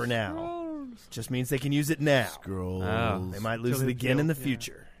 Scrolls. For now. Just means they can use it now. Scrolls. Oh. They might lose Until it again in the yeah.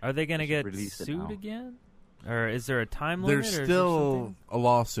 future. Are they going to get release it sued now. again? Or is there a time limit? There's or is there still something? a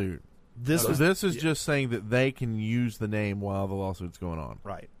lawsuit. This was This is just saying that they can use the name while the lawsuit's going on.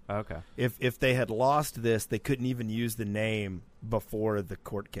 right. Okay. If they had lost this, they couldn't even use the name before the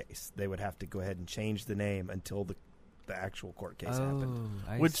court case. They would have to go ahead and change the name until the actual court case happened.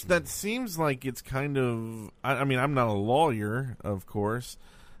 I Which see. that seems like it's kind of. I mean, I'm not a lawyer, of course,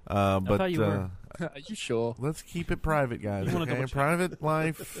 but thought you were. Are you sure? let's keep it private, guys. You wanna Okay? double-check. Private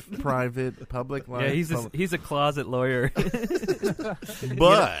life, private, public life. Yeah, he's a closet lawyer.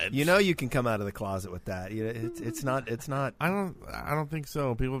 But You know you can come out of the closet with that. You know, it's not. I don't think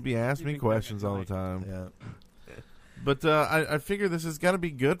so. People be asking me questions all the time. Yeah. But I figure this has got to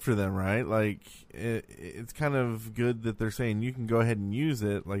be good for them, right? Like, it's kind of good that they're saying you can go ahead and use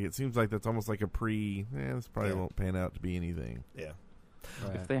it. Like, it seems like that's almost like a this probably Yeah. won't pan out to be anything. Yeah.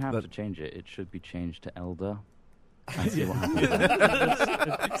 If they have But- to change it, it should be changed to Elder. And see what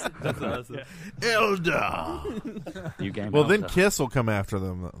happens. That's awesome. Elder! New game. Well, then Elder. Kiss will come after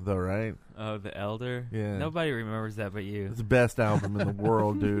them, though, right? Oh, The Elder? Yeah. Nobody remembers that but you. It's the best album in the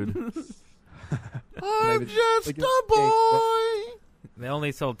world, dude. I'm Maybe- just like a boy! They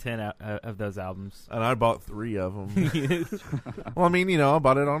only sold 10 of those albums. And I bought 3 of them. Well, I mean, I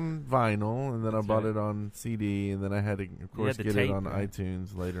bought it on vinyl, and then That's I bought right. it on CD, and then I had to, of course, the get tape, it on right?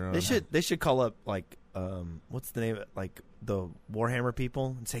 iTunes later on. They should call up like what's the name of it? Like the Warhammer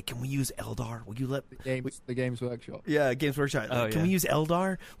people and say, can we use Eldar? Will you let The Games Workshop. Games Workshop? Oh, Can yeah. we use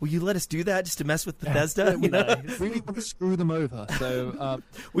Eldar? Will you let us do that just to mess with Bethesda? You know? We want to screw them over. So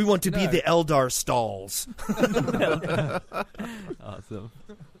We want to be No. the Eldar stalls. Awesome.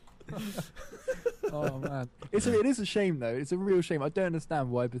 oh man, it is a shame though. It's a real shame. I don't understand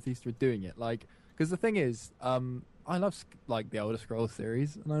why Bethesda are doing it. Like, because the thing is, I love like the Elder Scrolls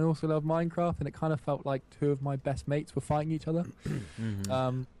series, and I also love Minecraft, and it kind of felt like 2 of my best mates were fighting each other.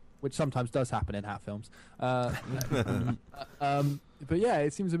 Mhm. Which sometimes does happen in hat films. But yeah,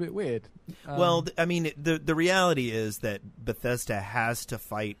 it seems a bit weird. Well, I mean, the reality is that Bethesda has to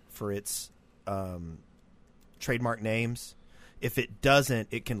fight for its trademark names. If it doesn't,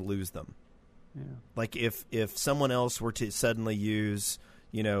 it can lose them. Yeah. Like if someone else were to suddenly use,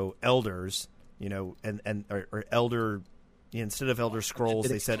 Elders, or Elder, instead of Elder Scrolls,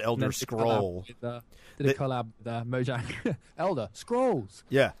 they said Elder Scroll. Did a collab with Mojang. Elder Scrolls.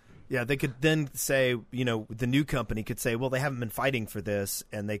 Yeah. Yeah, they could then say, the new company could say, well, they haven't been fighting for this,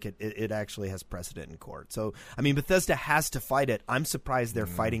 and they could. It actually has precedent in court. So, I mean, Bethesda has to fight it. I'm surprised they're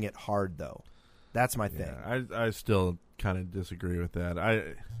fighting it hard, though. That's my thing. Yeah, I still kind of disagree with that.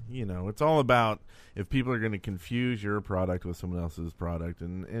 It's all about if people are going to confuse your product with someone else's product,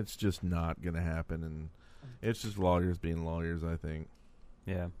 and it's just not going to happen. And it's just lawyers being lawyers, I think.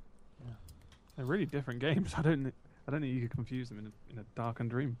 Yeah. They're really different games. I don't think you could confuse them in a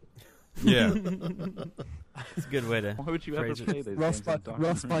darkened dream. Yeah. It's a good way to. Why would you ever phrase it. play those Ross, games in dark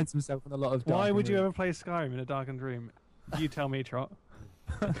Ross rooms? finds himself in a lot of. Why dark would you rooms. ever play Skyrim in a darkened dream? You tell me, Trot.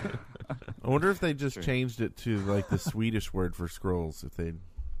 I wonder if they just True. changed it to like the Swedish word for scrolls, if they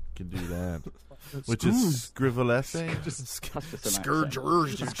could do that, which is scrivelesse. That's just an accent.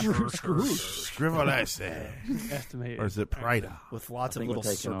 Scrivelesse. Estimated. Or is it Prida? With lots I of think little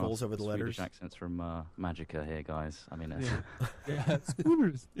we're taking our circles over the Swedish letters. accents from Magica here, guys. I mean, Yeah.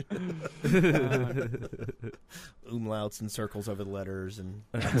 Umlauts and circles over the letters and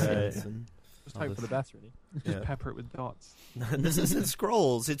Right. accents and Just hope for the best, really. yeah. Pepper it with dots. This isn't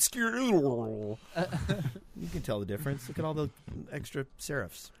scrolls. It's you can tell the difference. Look at all the extra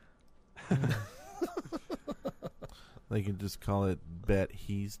serifs. They can just call it Bet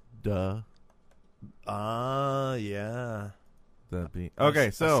He's Duh. Yeah. That'd be okay. I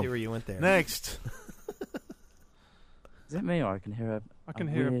So see where you went there. next, Is it me or I can hear a I can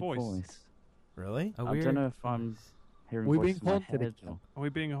hear a weird voice. Really? A I weird. don't know if I'm hearing We voices being in my haunted head or Are we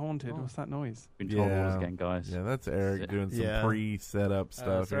being haunted? What's that noise? been told all Yeah. again, guys. yeah, that's Eric doing some Yeah. pre-set up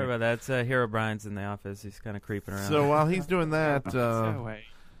stuff. Sorry here. about that. It's Hero Brian's in the office. He's kind of creeping around. So while he's doing that, Go away.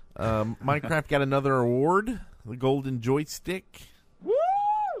 Minecraft got another award, the Golden Joystick.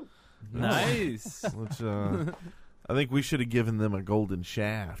 nice. Which I think we should have given them a golden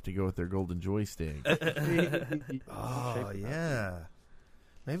shaft to go with their golden joystick. Oh, yeah.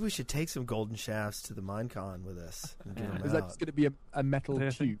 Maybe we should take some golden shafts to the Minecon with us. And give them Is that out. just going to be a metal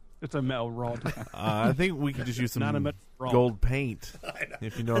There's a- tube? It's a metal rod. I think we could just use some Inanimate rod. gold paint,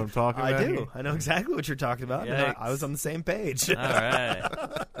 if you know what I'm talking about. I do. here. I know exactly what you're talking about. and I Yikes. was on the same page. All right.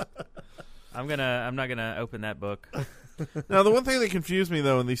 I'm not gonna open that book. Now, the one thing that confused me,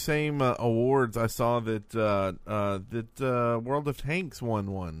 though, in these same awards, I saw that World of Tanks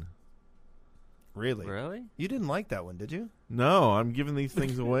won one. Really? Really? You didn't like that one, did you? No, I'm giving these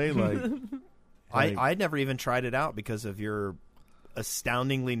things away like I never even tried it out because of your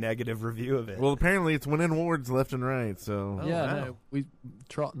astoundingly negative review of it. Well, apparently it's winning awards left and right. So Oh, yeah, wow. no,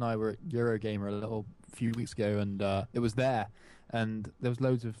 Trot and I were at Eurogamer a little few weeks ago, and it was there, and there was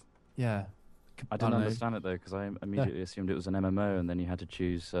loads of I don't didn't know. understand it though because I immediately assumed it was an MMO, and then you had to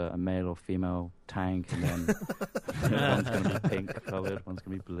choose a male or female tank, and then one's going to be pink coloured, one's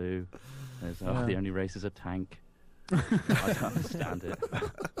going to be blue. There's, Yeah. the only race is a tank. I don't understand it.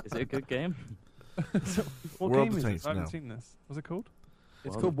 Is it a good game? What World game of is Tanks, this? I haven't no. seen this. What's it called?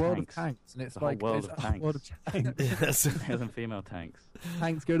 It's World called of World Tanks. of Tanks, and it's The whole like world it's of a tanks. world of tanks. Yes. Male and female tanks.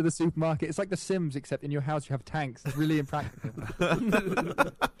 Tanks go to the supermarket. It's like The Sims, except in your house you have tanks. It's really impractical.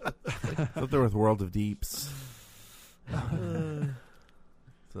 it's up there with World of Deeps. It's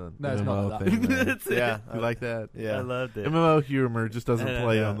a No, it's not MMO like that. thing, man. Yeah. You like that? Yeah. I loved it. MMO humor just doesn't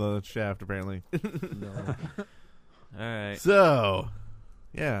play Yeah. on the shaft, apparently. No. All right. So,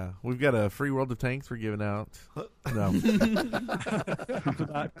 yeah, we've got a free World of Tanks we're giving out. No,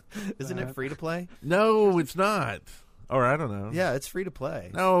 Isn't it free to play? no, it's not. Or I don't know. Yeah, it's free to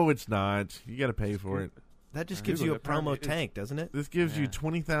play. No, it's not. You got to pay for it. That just Google gives you it, a apparently promo it is. tank, doesn't it? This gives you Yeah.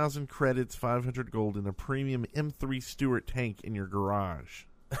 20,000 credits, 500 gold, and a premium M3 Stewart tank in your garage.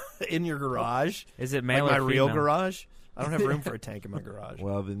 In your garage? Is it Like male my or real female? garage? I don't have room for a tank in my garage.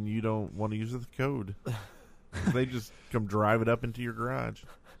 Well, then you don't want to use the code. They just come drive it up into your garage.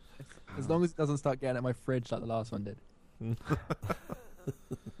 As long as it doesn't start getting at my fridge like the last one did.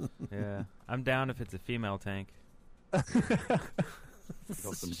 Yeah. I'm down if it's a female tank. Got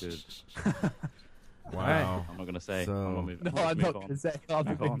some good. Wow. I'm not going to say. So- I'm gonna move, No, let's I'm move not on. going to say. I'll be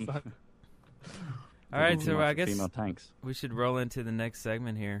Move on. fine. All right, Too so much I for guess female tanks. we should roll into the next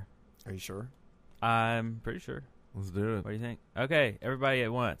segment here. Are you sure? I'm pretty sure. Let's do it. What do you think? Okay, everybody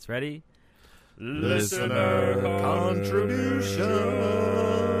at once. Ready? Listener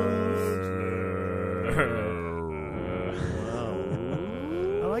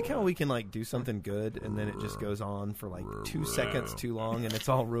I like how we can like do something good and then it just goes on for like 2 seconds too long and it's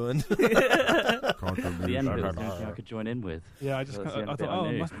all ruined. The end bit is the only thing I could join in with. Yeah, I just That's kinda, the I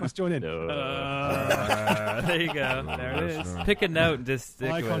only bit thought, I knew. must join in. There you go. There it is. Pick a note and just stick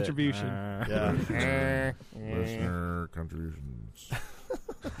My with it. contribution. Yeah. Listener contributions.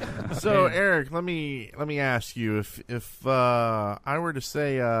 So, Eric, let me ask you if I were to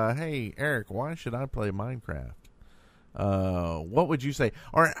say, "Hey, Eric, why should I play Minecraft?" What would you say?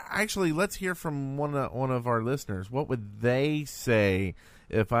 Or actually, let's hear from one of our listeners. What would they say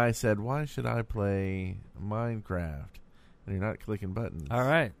if I said, "Why should I play Minecraft?" And you're not clicking buttons. All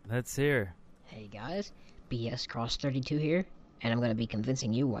right, let's hear. Hey guys, BS Cross 32 here, and I'm going to be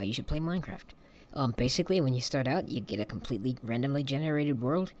convincing you why you should play Minecraft. Basically, when you start out, you get a completely randomly generated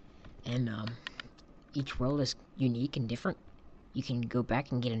world, and each world is unique and different. You can go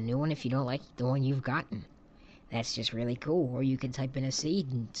back and get a new one if you don't like the one you've gotten. That's just really cool, or you can type in a seed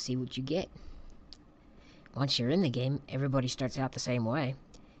and see what you get. Once you're in the game, everybody starts out the same way.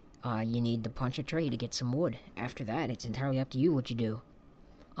 You need to punch a tree to get some wood. After that, it's entirely up to you what you do.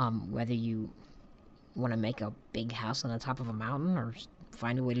 Whether you want to make a big house on the top of a mountain or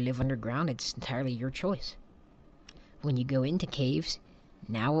find a way to live underground, it's entirely your choice. When you go into caves,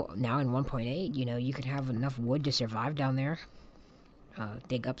 now in 1.8, you can have enough wood to survive down there.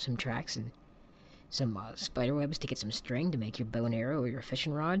 Dig up some tracks and some spider webs to get some string to make your bow and arrow or your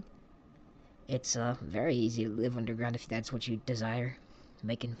fishing rod. It's very easy to live underground if that's what you desire.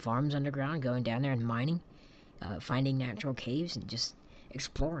 Making farms underground, going down there and mining, finding natural caves, and just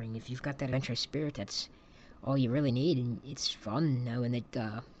exploring. If you've got that adventurous spirit, that's all you really need, and it's fun knowing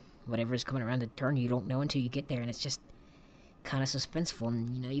that whatever's coming around the turn, you don't know until you get there, and it's just kind of suspenseful.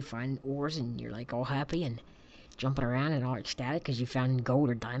 And you find ores, and you're like all happy and jumping around and all ecstatic because you found gold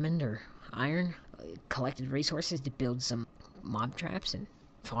or diamond or iron. Collected resources to build some mob traps and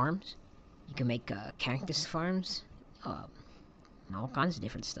farms. You can make cactus farms, and all kinds of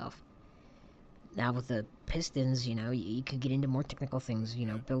different stuff. Now with the pistons, you could get into more technical things.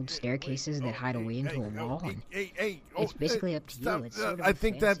 Build staircases that hide away into a wall. And it's basically up to you. It's sort of I a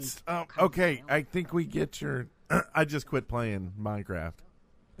think fancy that's kind of okay. deal. I think we get your. I just quit playing Minecraft.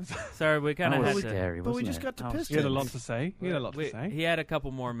 Sorry, we kind of That had was to. scary, But we wasn't just it? got to That was pistons. You had a lot to say. You had a lot to We- say. he had a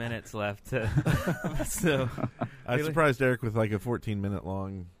couple more minutes left. So I Really? surprised Eric with like a 14-minute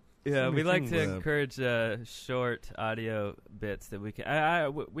long. yeah, So we many like to things. encourage short audio bits that we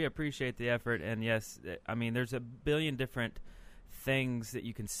can. We appreciate the effort, and yes, I mean there's a billion different things that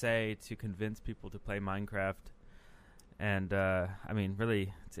you can say to convince people to play Minecraft, and I mean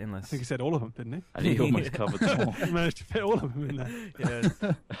really it's endless. I think he said all of them, didn't he? I think you almost covered them all. He managed to fit all of them in there. Yes.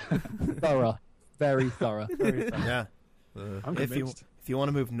 Thorough, very thorough. Very thorough. Yeah. I'm If convinced. you want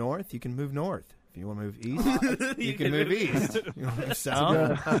to move north, you can move north. If you want to move east, you can move east. You want to move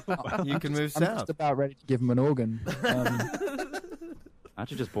south, you can move I'm south. just about ready to give him an organ. I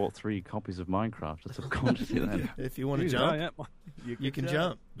actually just bought 3 copies of Minecraft just subconsciously then. If you want to Yeah, jump, yeah. you can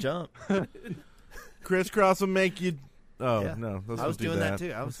jump. Crisscross will make you. Oh Yeah. no, let's I was do doing that that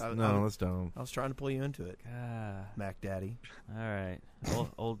too. I was let's don't. I was trying to pull you into it, Ah, Mac Daddy. all right,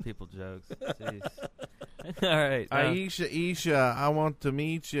 old people jokes. Jeez. All right. Isha, I want to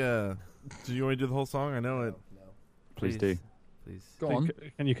meet you. Do you want me to do the whole song? I know it. Please do. Please. Go on.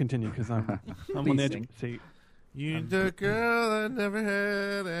 Can you continue? Because I'm on the edge of the seat. You the girl I never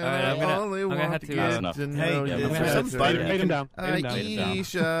had, and right, I'm I gonna- only I'm gonna want have to to, get enough. to know Hey, you is there better. some button? Fade him down. Fade him down.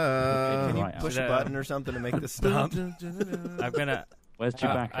 Aisha. Can you Right. push a Yeah. button or something to make this stop? I'm gonna. Where's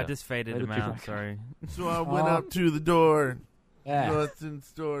Chewbacca? I just faded Where him did out. Chewbacca- Sorry. So I went up to the door. Yeah. What's in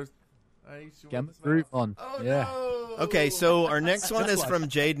stores? Aisha, Get what's the groove up? on. Oh, Yeah. no. Okay, so our next one is from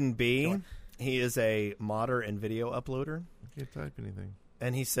Jaden B. He is a modder and video uploader. I can't type anything.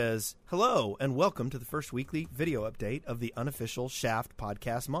 And he says, "Hello, and welcome to the first weekly video update of the unofficial Shaft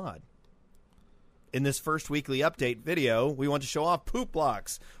podcast mod. In this first weekly update video, we want to show off poop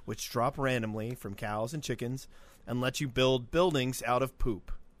blocks, which drop randomly from cows and chickens and let you build buildings out of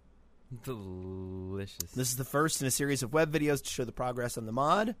poop. Delicious. This is the first in a series of web videos to show the progress on the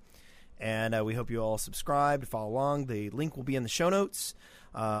mod, and we hope you all subscribe to follow along. The link will be in the show notes.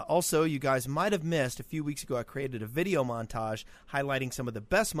 Also, you guys might have missed, a few weeks ago I created a video montage highlighting some of the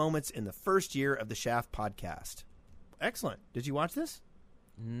best moments in the first year of the Shaft podcast. Excellent. Did you watch this?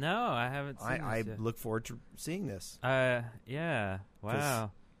 No, I haven't seen I this yet. look forward to seeing this. Yeah.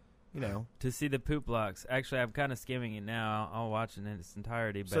 Wow. You know, To see the poop blocks. Actually, I'm kind of skimming it now. I'll watch it in its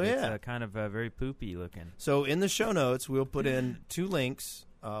entirety, but So, it's yeah. kind of very poopy looking. so in the show notes, we'll put in 2 links.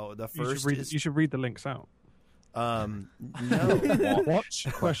 The first is You should read the links out. no. Watch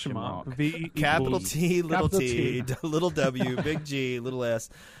question mark. V Capital equals- T, little Capital T, T. little W, big G, little S.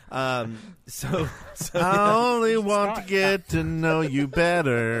 So I only want to get to know you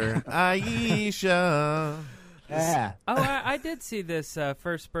better, Aisha. Yeah. Oh, I did see this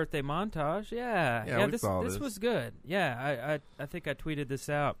first birthday montage. Yeah, Yeah, we this saw this this. was good. Yeah, I think I tweeted this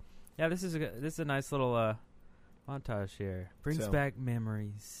out. Yeah, this is a nice little montage here. Brings So- back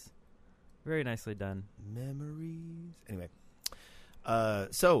memories. Very nicely done. memories. Anyway, you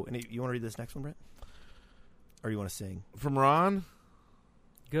want to read this next one, Brett? Or you want to sing? From Ron.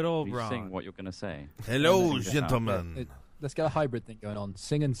 Good old You Ron. sing what you're going to say. Hello, Sing it out. gentlemen. Let's get a hybrid thing going on.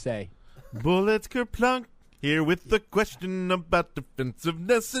 Sing and say. Bullets kerplunk. Here with the question about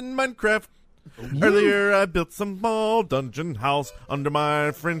defensiveness in Minecraft. Earlier, I built some small dungeon house under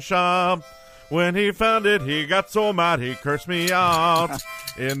my friend's shop. When he found it, he got so mad he cursed me out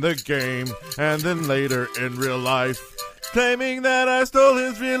in the game and then later in real life, claiming that I stole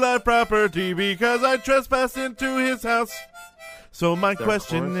his real life property because I trespassed into his house. So my There,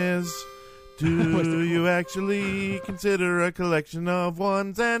 question is, do you actually consider a collection of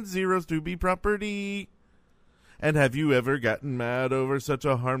ones and zeros to be property? And have you ever gotten mad over such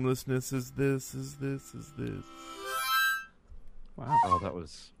a harmlessness as this? Wow. Oh,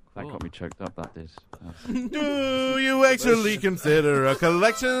 that got me choked up, that did. Do you actually consider a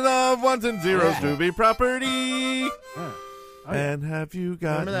collection of ones and zeros to be property? Oh, And have you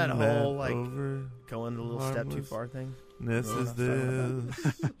gotten Remember that mad whole, like, over Going a little step too Harmless. far thing. this Remember is when I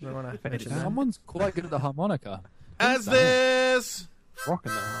this? Remember when I Finish mentioned it. that? Someone's quite good at the harmonica. As this?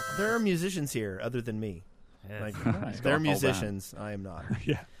 rocking that. There are musicians here other than me. Yes. Like, got they're a whole musicians. I am not.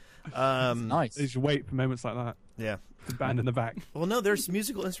 Yeah. Nice. You should wait for moments like that. Yeah. The band in the back. Well, no, there's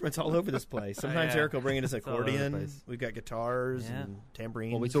musical instruments all over this place. Sometimes Yeah. Eric will bring in his It's all over the accordion. place. We've got guitars Yeah. and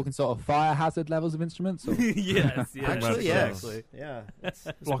tambourines. Are we talking sort of fire hazard levels of instruments? Or? yes, yes. Actually, Yes. yes. Yeah. This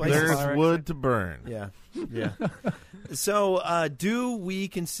Block place is- There's There's wood to burn. Yeah. Yeah. So, do we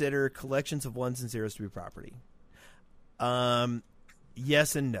consider collections of ones and zeros to be property?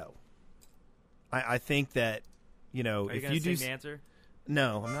 Yes and no. I think that, you know, Are you if gonna you sing do. the answer?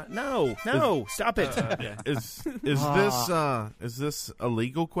 No, I'm not. No, stop it. Okay. Is this a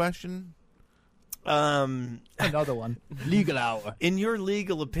legal question? Another one. Legal hour. In your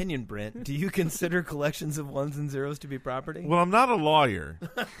legal opinion, Brent, do you consider collections of ones and zeros to be property? Well, I'm not a lawyer,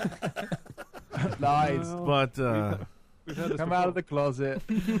 Lies. but We've heard this Come before. out of the closet.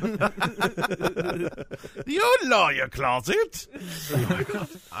 the old lawyer closet.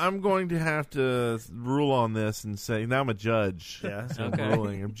 I'm going to have to rule on this and say now I'm a judge. Yeah. So Okay. I'm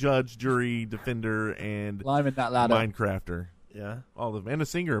ruling. I'm judge, jury, defender, and Climbing that ladder. Minecrafter. Yeah. All of them, and a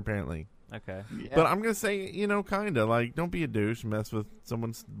singer apparently. Okay. Yeah. But I'm gonna say, kind of like, don't be a douche. Mess with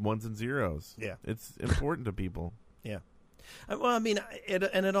someone's ones and zeros. Yeah. It's important to people. Yeah. Well, I mean,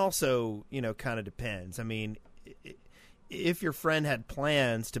 it also, kind of depends. I mean, if your friend had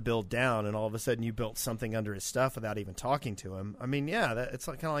plans to build down and all of a sudden you built something under his stuff without even talking to him, I mean, yeah, it's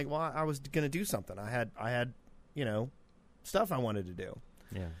like, kind of like, well, I was going to do something. I had, stuff I wanted to do.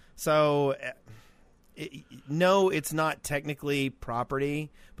 Yeah. So, no, it's not technically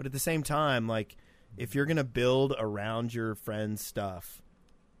property, but at the same time, like, if you're going to build around your friend's stuff,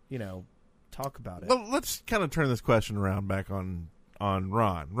 talk about it. Well, let's kind of turn this question around back on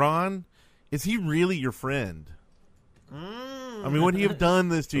Ron. Ron, is he really your friend? I mean, would he have done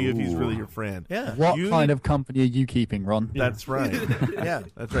this to you if he's really your friend? Yeah. What You- kind of company are you keeping, Ron? That's right. Yeah.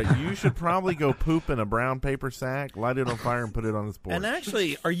 That's right. You should probably go poop in a brown paper sack, light it on fire, and put it on his porch. And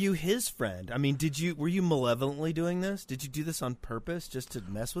actually, are you his friend? I mean, were you malevolently doing this? Did you do this on purpose just to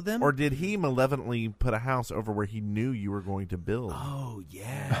mess with him? Or did he malevolently put a house over where he knew you were going to build? Oh,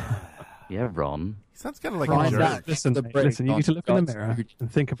 yeah. Yeah, Ron. He sounds kind of like Find a jerk. out. Listen, The mate, break listen. You need to look in the God's mirror food.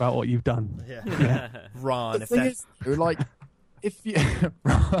 and think about what you've done. Yeah. Ron, The if thing that is, like, if you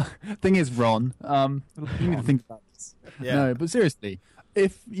thing is, Ron, you need to think about this. Yeah. No, but seriously,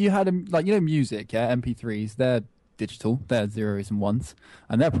 if you had music, MP3s, they're digital, they're zeros and ones,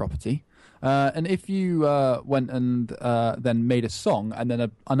 and they're property. And if you went and then made a song, and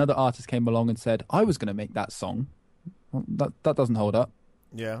then another artist came along and said, "I was going to make that song," well, that doesn't hold up.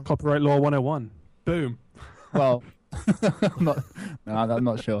 Yeah. Copyright law 101. Boom. Well, I'm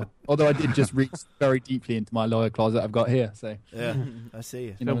not sure. Although I did just reach very deeply into my lawyer closet I've got here. So Yeah. I see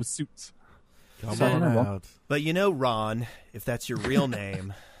you. you know, Film suits. Come So, on you know what? out. But Ron, if that's your real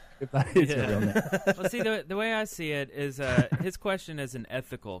name. if that is your real name. Well, see, the way I see it is his question is an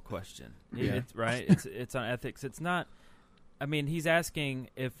ethical question. Yeah. It's, right? It's on ethics. It's not. I mean, he's asking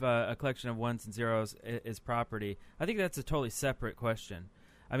if a collection of ones and zeros is property. I think that's a totally separate question.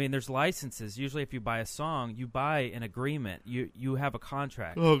 I mean, there's licenses. Usually, if you buy a song, you buy an agreement. You have a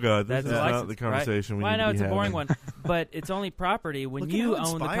contract. Oh, God. This That's is a not license, the conversation we right? need Well, I know to it's be a boring having. one, but it's only property when Look you at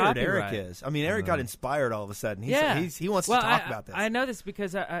how own the inspired copyright. Eric is. I mean, Eric got inspired all of a sudden. He wants well, to talk about this. I know this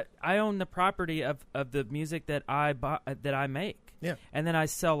because I own the property of the music that I make. Yeah. And then I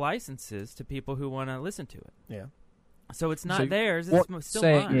sell licenses to people who want to listen to it. Yeah. So it's not So theirs. what It's still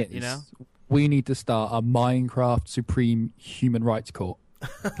saying mine. is, You know. we need to start a Minecraft Supreme Human Rights Court.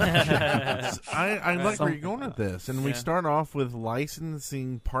 I like where you're going with this. And we Yeah. start off with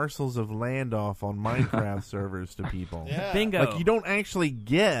licensing parcels of land off on Minecraft servers to people. Bingo. Like, you don't actually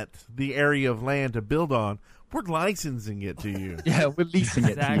get the area of land to build on. We're licensing it to you. Yeah, we're leasing it.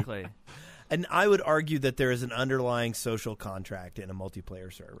 to you. Exactly. And I would argue that there is an underlying social contract in a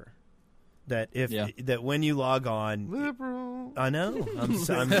multiplayer server. That when you log on, Liberal. I know,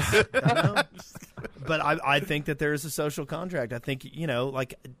 I know. But I think that there is a social contract. I think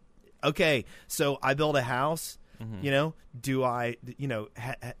okay, so I build a house. Do I,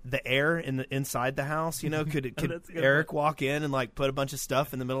 the air inside the house, could That's a good Eric walk in and like put a bunch of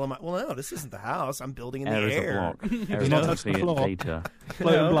stuff in the middle of well, no, this isn't the house. I'm building in Air the is a air. block. Air is not obviously the floor. data.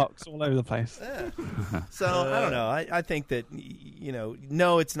 Floating blocks all over the place. So I don't know. I think that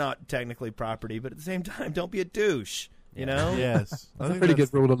no, it's not technically property, but at the same time, don't be a douche. You know? Yes. I That's a think pretty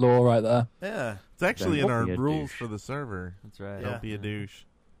good rule of law right there. Yeah. It's actually in Don't our be a rules douche. for the server. That's right. Don't be a douche.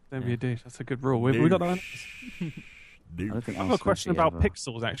 Don't be a douche. That's a good rule. We got that. I don't think I've got a question about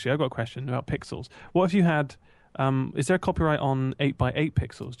pixels, actually. I've got a question about pixels. What if you had... is there a copyright on 8x8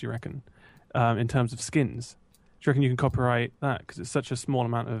 pixels, do you reckon, in terms of skins? Do you reckon you can copyright that? Because it's such a small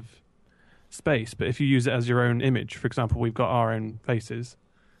amount of space. But if you use it as your own image, for example, we've got our own faces.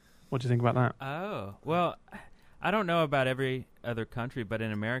 What do you think about that? Oh, well, I don't know about every other country, but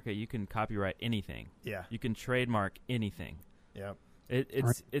in America, you can copyright anything. Yeah. You can trademark anything. Yeah.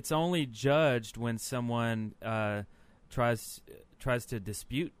 It's only judged when someone tries to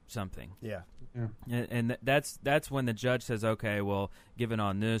dispute something. Yeah. And that's when the judge says, okay, well, given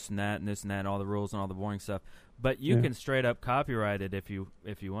on this and that and this and that, and all the rules and all the boring stuff. But you can straight up copyright it if you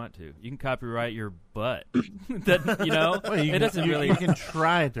want to. You can copyright your butt. That, Well, it doesn't really. You can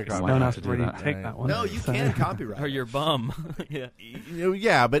try to Don't copyright. have to really take that one. No, you can copyright. Or your bum. Yeah.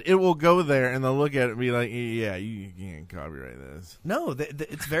 Yeah, but it will go there, and they'll look at it and be like, "Yeah, you can't copyright this." No,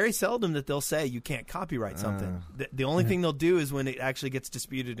 it's very seldom that they'll say you can't copyright something. The only thing they'll do is when it actually gets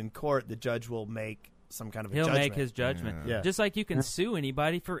disputed in court, the judge will make some kind of a He'll judgment. make his judgment. Yeah. Just like you can sue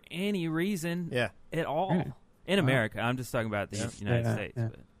anybody for any reason at all. Yeah. In America. I'm just talking about the United States. Yeah.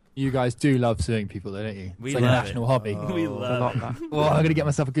 But You guys do love suing people, though, don't you? We It's like a love national it. hobby. we love it. Well, I'm going to get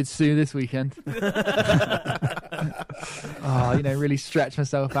myself a good sue this weekend. Really stretch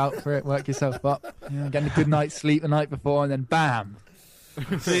myself out for it, work yourself up. Getting a good night's sleep the night before, and then bam.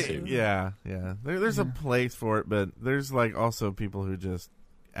 Yeah. There's a place for it, but there's like also people who just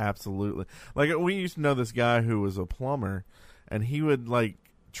absolutely like. We used to know this guy who was a plumber, and he would like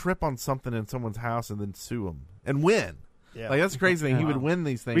trip on something in someone's house and then sue them and win. Yeah. Like that's the crazy thing. He would win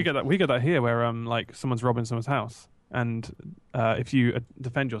these things. We get that here, where like someone's robbing someone's house, and if you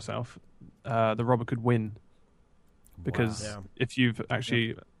defend yourself, the robber could win, because if you've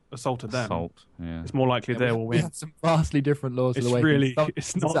actually assaulted them, Assault. Yeah. it's more likely they will We win. have some vastly different laws It's for the way really, some-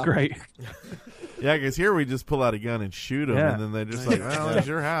 it's not some- great. Yeah, because here we just pull out a gun and shoot them, Yeah. and then they're just like, "Well, it's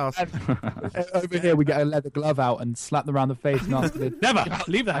your house." Over here, we get a leather glove out and slap them around the face and ask them, Never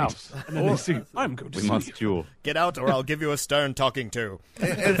leave the house. And then they sue. I'm going to We sue must you. duel. Get out, or I'll give you a stern talking to.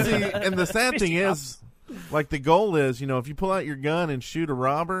 And the sad thing is, like the goal is, if you pull out your gun and shoot a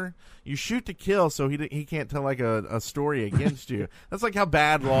robber, you shoot to kill, so he can't tell like a story against you. That's like how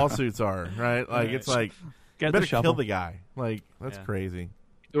bad lawsuits are, right? Like it's like Get you the better shovel. kill the guy. Like that's Yeah. crazy.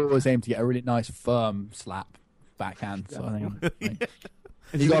 you always aim to get a really nice, firm slap backhand sort of thing. Like,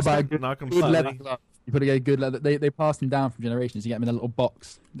 It's you got to buy a expensive. good, Knock 'em good leather slightly. glove. You put a good leather. They pass them down from generations. You get them in a little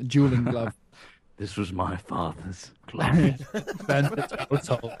box, the dueling glove. This was my father's glove. Then the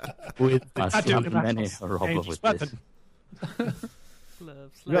household with I I do slapped it many with a robber dangerous with this. weapon.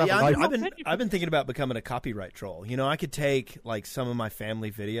 Yeah, like- I've been thinking about becoming a copyright troll. I could take like some of my family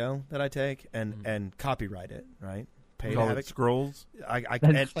video that I take and copyright it, right? Pay to Call have it it. scrolls.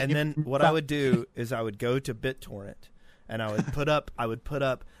 And then what I would do is I would go to BitTorrent and I would put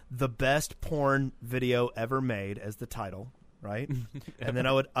up the best porn video ever made as the title, right? And then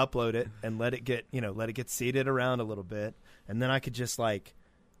I would upload it and let it get seeded around a little bit, and then I could just like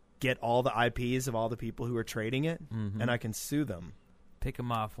get all the IPs of all the people who are trading it, and I can sue them Pick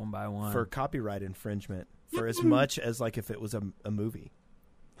them off one by one. for copyright infringement for as much as like if it was a movie.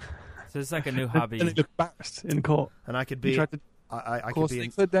 So it's like a new hobby. And they look embarrassed in court. And I could You be tried to I Of could course, be they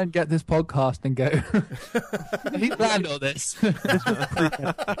in, could then get this podcast and go. He planned all this.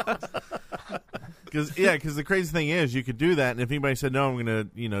 Because the crazy thing is, you could do that, and if anybody said no, I'm going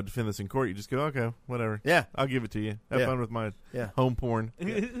to defend this in court, you just go, okay, whatever. Yeah. I'll give it to you. Have Yeah. fun with my Yeah. home porn.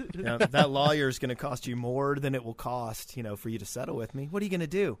 that lawyer is going to cost you more than it will cost, for you to settle with me. What are you going to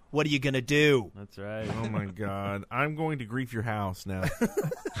do? What are you going to do? That's right. Oh my God, I'm going to grief your house now. That's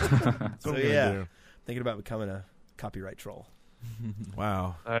what So I'm gonna do. thinking about becoming a copyright troll.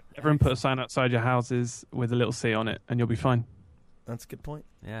 Wow. everyone put a sign outside your houses with a little C on it, and you'll be fine. That's a good point.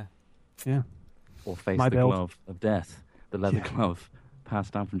 Yeah. Yeah. Or face My the build. glove of death, the leather glove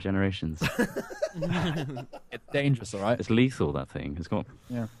passed down from generations. It's dangerous, all right? It's lethal, that thing. It's got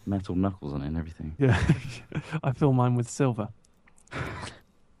Yeah. metal knuckles on it and everything. Yeah. I fill mine with silver.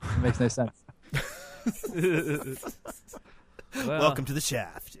 It makes no sense. Well, Welcome to the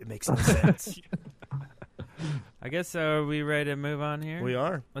Shaft. It makes no sense. I guess are we ready to move on here? We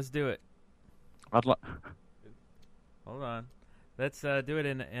are. Let's do it. I'd like. Hold on. Let's do it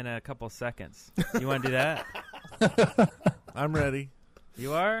in a couple seconds. You want to do that? I'm ready.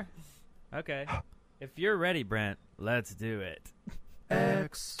 You are? Okay. If you're ready, Brent, let's do it.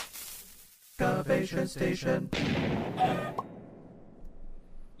 Excavation station.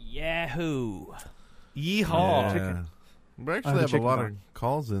 Yahoo! Yeehaw. Yeah. We I actually have a have a chicken lot bone. of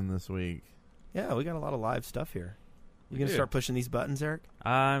calls in this week. Yeah, we got a lot of live stuff here. You going to do. start pushing these buttons, Eric?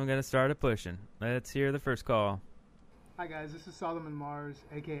 I'm going to start a pushing. Let's hear the first call. Hi guys, this is Solomon Mars,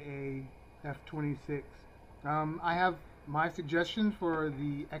 aka F26. I have my suggestion for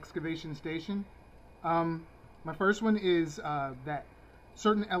the excavation station. My first one is that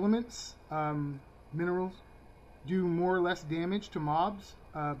certain elements, minerals, do more or less damage to mobs.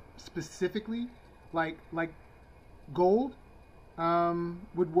 Specifically, like gold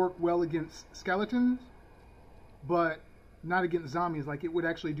would work well against skeletons, but not against zombies. Like, it would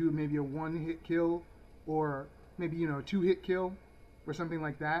actually do maybe a 1-hit kill, or maybe, a 2-hit kill, or something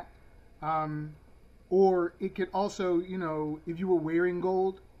like that. Or it could also, if you were wearing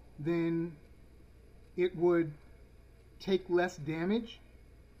gold, then it would take less damage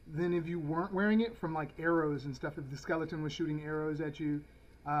than if you weren't wearing it from, like, arrows and stuff. If the skeleton was shooting arrows at you,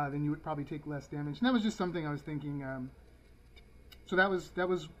 then you would probably take less damage. And that was just something I was thinking. So that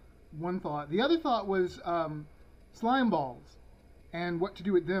was one thought. The other thought was slime balls and what to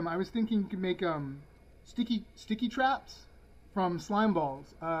do with them. I was thinking you could make sticky traps from slime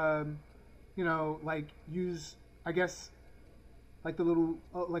balls. Like use, I guess, like the little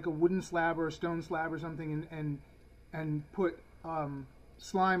like a wooden slab or a stone slab or something, and put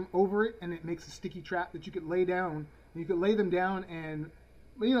slime over it, and it makes a sticky trap that you could lay down. And you could lay them down, and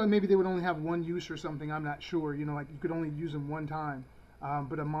maybe they would only have one use or something. I'm not sure. Like you could only use them one time.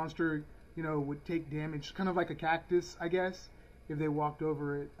 But a monster, would take damage, kind of like a cactus, I guess, if they walked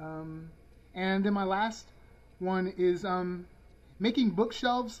over it. And then my last one is making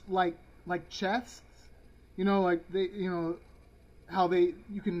bookshelves like chests. Like they, how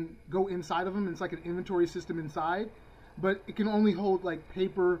you can go inside of them, and it's like an inventory system inside, but it can only hold like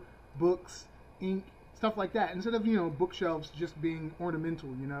paper, books, ink, stuff like that, instead of bookshelves just being ornamental.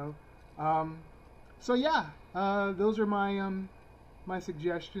 So yeah, those are my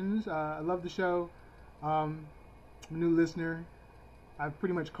suggestions. I love the show. I'm a new listener. I've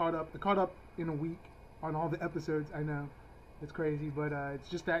pretty much caught up in a week on all the episodes. I know it's crazy, but it's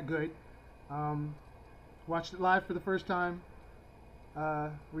just that good. Watched it live for the first time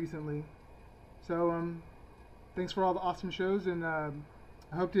recently. So thanks for all the awesome shows, and I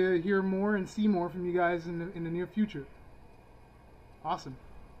hope to hear more and see more from you guys in the near future. Awesome.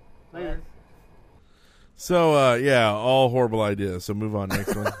 Later. So, all horrible ideas. So move on,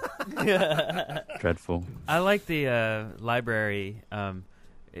 next one. Dreadful. I like the library.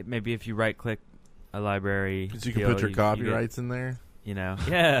 Maybe if you right-click a library, so you can put your copyrights in there.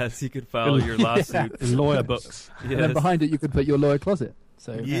 Yes, you could file your lawsuits, lawyer books. And then behind it, you could put your lawyer closet.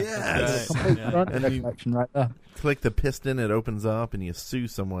 So yes, complete front and you collection right there. Click the piston, it opens up, and you sue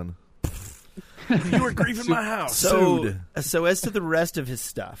someone. You were griefing my house. So as to the rest of his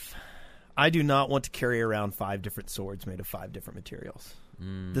stuff, I do not want to carry around 5 different swords made of 5 different materials.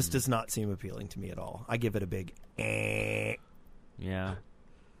 This does not seem appealing to me at all. I give it a big Yeah.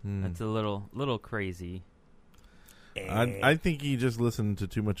 That's a little crazy. I think he just listened to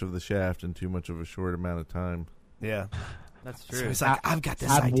too much of The Shaft in too much of a short amount of time. Yeah. That's true. So he's like, I've got this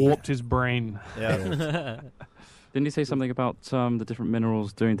I've idea. warped his brain. Yeah. Didn't he say something about the different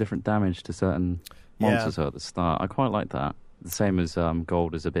minerals doing different damage to certain monsters at the start? I quite like that. The same as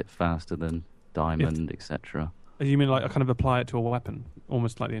gold is a bit faster than diamond, etc. You mean like I kind of apply it to a weapon,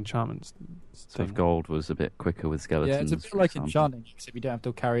 almost like the enchantments? So if gold was a bit quicker with skeletons. Yeah, it's a bit like enchanting, except you don't have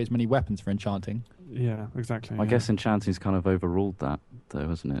to carry as many weapons for enchanting. Yeah, exactly. I guess enchanting's kind of overruled that, though,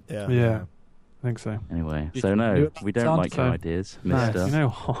 hasn't it? Yeah. I think so. Anyway, so no, we don't like your ideas, mister. You know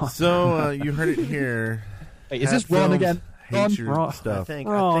what? So you heard it here. Wait, is this Ron again? Hates your Ron. stuff.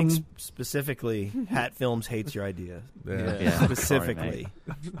 I think specifically, Hat Films hates your idea. Yeah. Specifically.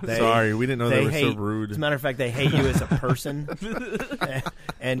 Sorry, we didn't know they were so rude. As a matter of fact, they hate you as a person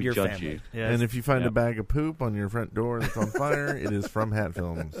and We your judge family. you. Yes. And if you find a bag of poop on your front door that's on fire, it is from Hat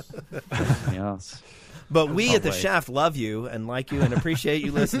Films. Yes. But we at the wait. Shaft love you and like you and appreciate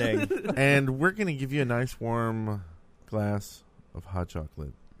you listening. And we're going to give you a nice warm glass of hot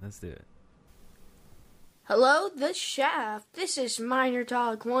chocolate. Let's do it. Hello, The Shaft. This is Minor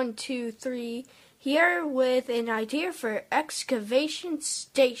Dog 123 here with an idea for excavation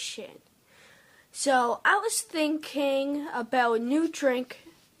station. So I was thinking about a new drink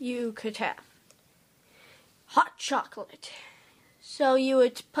you could have. Hot chocolate. So you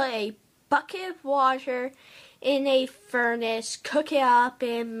would put a bucket of water in a furnace, cook it up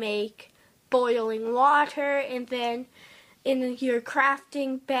and make boiling water, and then in your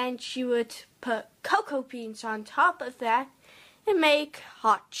crafting bench you would put cocoa beans on top of that and make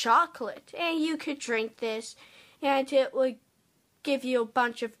hot chocolate. And you could drink this and it would give you a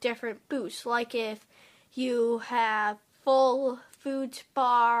bunch of different boosts. Like if you have full foods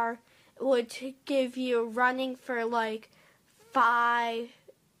bar, it would give you running for like 5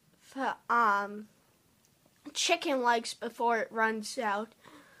 chicken legs before it runs out,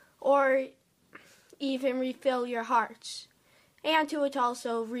 or even refill your hearts. And it would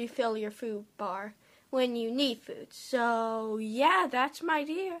also refill your food bar when you need food. So, yeah, that's my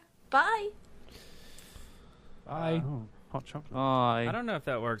idea. Bye. Bye. Hot chocolate. I I don't know if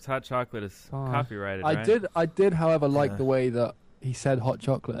that works. Hot chocolate is copyrighted, I right? did, however, like Yeah. the way that he said hot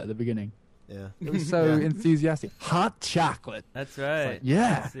chocolate at the beginning. Yeah. It was so enthusiastic. Hot chocolate. That's right.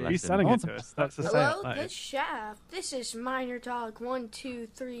 Yeah. See? He's selling it to us. That's the sale. Hello, the Shaft. This is Minor Dog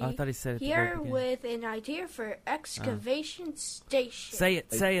 123 Oh, I thought he said it at the here very beginning. with an idea for excavation station. Say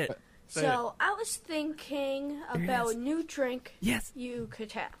it. Say it. So I was thinking it about is. a new drink Yes. you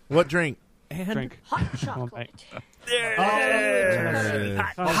could have. What drink? And Drink. Hot Come on, mate. chocolate.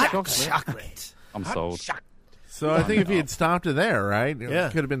 Hot chocolate. I'm sold. So I think if he had stopped it there, right? Yeah.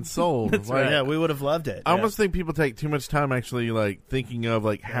 It could have been sold. Like, Yeah, we would have loved it. I almost think people take too much time actually like thinking of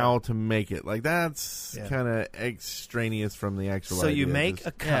like how to make it. Like that's Yeah. kind of extraneous from the actual So you idea. make Just-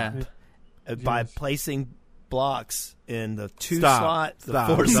 a cup by Yes. placing blocks in the 2 Stop. slot, the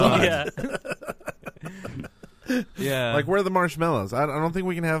Stop. 4 Stop. slot. Yeah. like where are the marshmallows? I don't think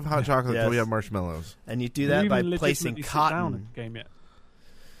we can have hot chocolate until we Yes. have marshmallows. And you do Can that you by even placing legitimately sit down in cotton. the game yet?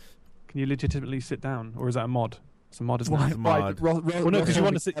 Can you legitimately sit down, or is that a mod? It's a mod, isn't Why- it? mod. why- Well, no, because you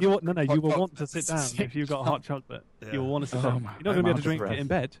want to sit. You will Hot want chocolate. to sit down if you've got hot chocolate. Yeah. You will want to sit Oh down. my- You're not going to be I'm able to out of drink breath. it in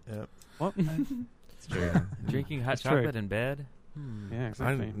bed. Yeah. What? It's true. Drinking hot It's true. chocolate in bed. Yeah,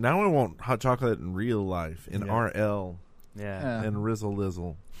 exactly. Now I want hot chocolate in real life in Yeah. RL Yeah. Yeah. and Rizzle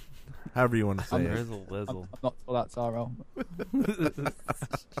Lizzle, however you want to say it. Rizzle, lizzle. I'm not sure that's RL.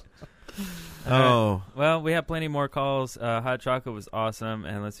 Oh, Well, we have plenty more calls. Hot chocolate was awesome,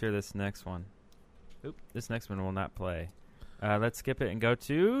 and let's hear this next one. Oop, this next one will not play. Let's skip it and go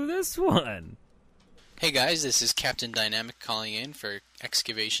to this one. Hey guys, this is Captain Dynamic calling in for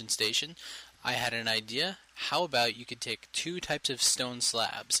Excavation Station. I had an idea. How about you could take 2 types of stone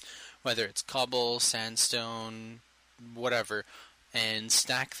slabs, whether it's cobble, sandstone, whatever, and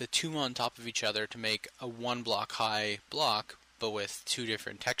stack the 2 on top of each other to make a 1 block high block, but with 2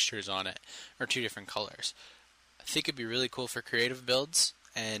 different textures on it, or 2 different colors. I think it'd be really cool for creative builds,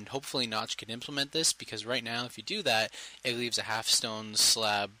 and hopefully Notch can implement this, because right now if you do that, it leaves a half stone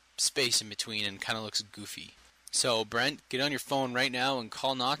slab space in between and kind of looks goofy. So Brent, get on your phone right now and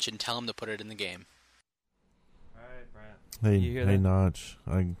call Notch and tell him to put it in the game. All right, Brent. hey, You hear hey, that? Notch!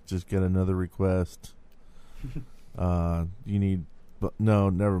 I just get another request. You need, but no,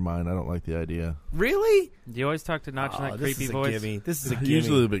 never mind. I don't like the idea. Really? Do you always talk to Notch in that this creepy is a voice? gimme. This is a gimme.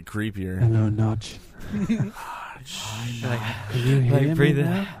 Usually a bit creepier. Hello, Notch. Like, breathe it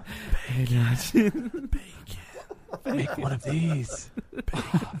out. Make one of these.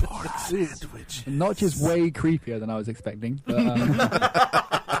 Pork sandwich. Notch is way creepier than I was expecting.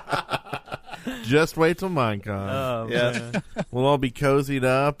 But, Just wait till Minecon. Oh, Yeah. man. We'll all be cozied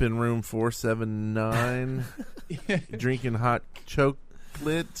up in room 479, drinking hot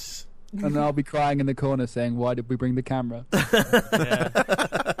chocolates. and then I'll be crying in the corner saying, "Why did we bring the camera?" Yeah.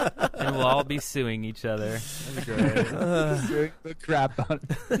 And we'll all be suing each other. That'd be great. The crap on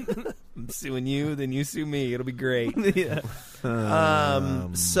it. I'm suing you, then you sue me. It'll be great.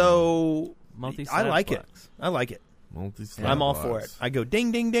 Um, So Multi-slab I like it. blocks. I like it. Multi-slab I'm all for it. blocks. I go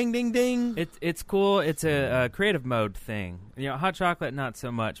ding, ding, ding, ding, ding. It's cool. It's a creative mode thing. You know, hot chocolate not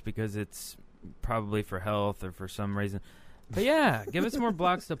so much because it's probably for health or for some reason. But yeah, give us more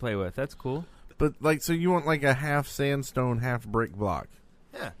blocks to play with. That's cool. But like, so you want like a half sandstone, half brick block?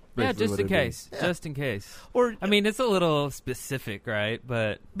 Yeah. Yeah, Basically just what in it'd be. case. Yeah. Just in case. Or I mean, it's a little specific, right?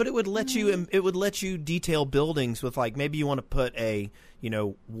 But But it would let you detail buildings with, like, maybe you want to put a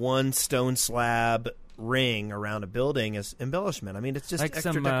 1 stone slab ring around a building as embellishment. I mean, it's just like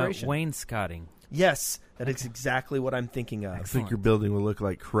extra some decoration. wainscoting. Yes, that is exactly what I'm thinking of. I think your building will look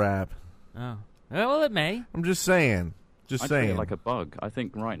like crap. Oh, well, it may. I'm just saying. Just I treat saying. it like a bug. I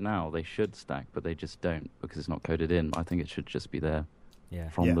think right now they should stack, but they just don't because it's not coded in. I think it should just be there Yeah.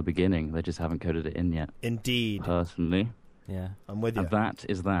 from the beginning. They just haven't coded it in yet. Indeed. Personally, Yeah. I'm with you. and that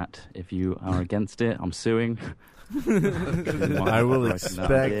is that. If you are against it, I'm suing. I will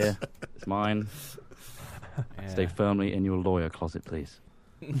expect. It's mine. Yeah. Stay firmly in your lawyer closet, please.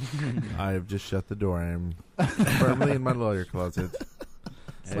 I have just shut the door. I am firmly in my lawyer closet,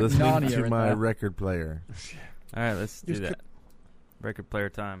 like listening Narnia to in my there. record player. All right, let's do that. Record player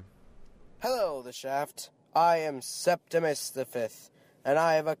time. Hello, The Shaft. I am Septimus the Fifth, and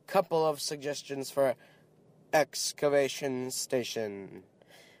I have a couple of suggestions for Excavation Station.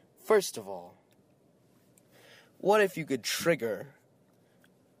 First of all, what if you could trigger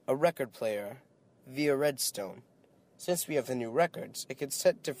a record player via redstone? Since we have the new records, it could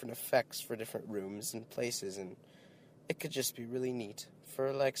set different effects for different rooms and places, and it could just be really neat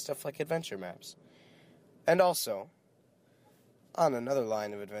for stuff like adventure maps. And also, on another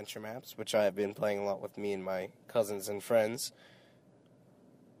line of adventure maps, which I have been playing a lot with me and my cousins and friends,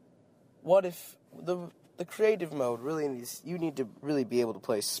 what if the the creative mode really needs. You need to really be able to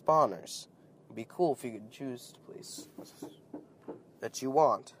play spawners. It'd be cool if you could choose to place that you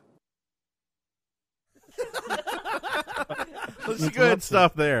want. Let's go ahead and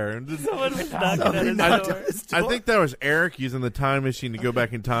stop there. Someone was knocking at his door. I think that was Eric using the time machine to go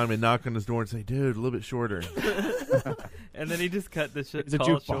back in time and knock on his door and say, "Dude, a little bit shorter." And then he just cut the shit It's a call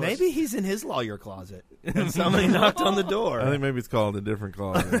jukebox. short. Maybe he's in his lawyer closet and somebody knocked on the door. I think maybe it's called a different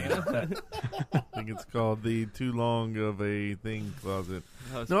closet. I think it's called the too long of a thing closet.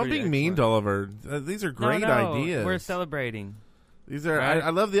 No, I'm being mean to all of our. These are great ideas. We're celebrating. These are. Right?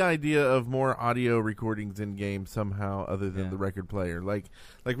 I love the idea of more audio recordings in games somehow, other than the record player. Like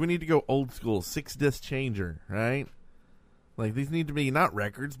we need to go old school, 6-disc changer, right? Like these need to be not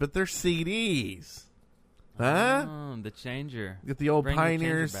records, but they're CDs. Huh? Oh, the changer. Get the old Bring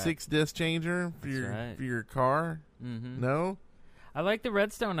Pioneer the changer back. 6-disc changer for That's your right. car. Mm-hmm. No, I like the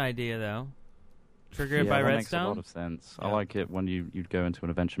Redstone idea though. Trigger it Yeah, by that makes a Redstone. lot of sense. I like it when you'd go into an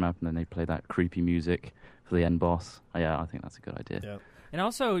adventure map and then they play that creepy music for the end boss. Yeah, I think that's a good idea. Yeah. And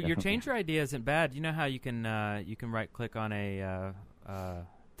also, your Definitely. changer idea isn't bad. You know how you can right click on a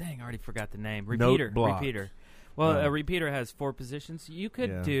dang, I already forgot the name. Repeater. block. Repeater. Well, Oh. a repeater has 4 positions. You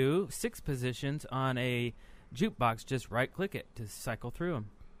could do 6 positions on a jukebox. Just right click it to cycle through them.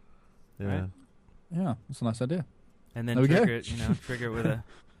 yeah. Right? Yeah, that's a nice idea. And then There we go. trigger it. Trigger it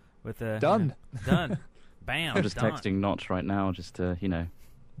with a Done. Done. Bam. I'm just done. texting Notch right now just to,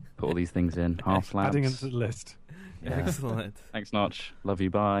 put all these things in. Half slabs. Adding into the list. Yeah. Excellent. Thanks, Notch. Love you.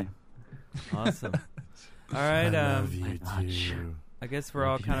 Bye. Awesome. All right. I love you too. I guess we're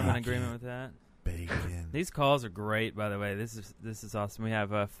all kind of in agreement with that. Bacon. These calls are great, by the way. This is awesome. We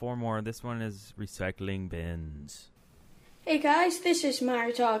have 4 more. This one is recycling bins. Hey guys, this is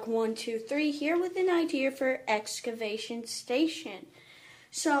MyerDog123 here with an idea for excavation station.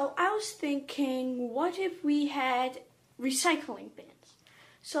 So I was thinking, what if we had recycling bins?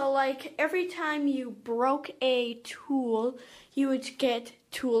 So like every time you broke a tool, you would get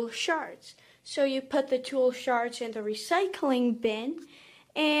tool shards. So you put the tool shards in the recycling bin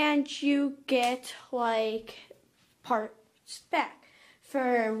and you get like parts back.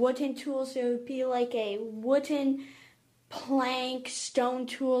 For wooden tools, it would be like a wooden plank, stone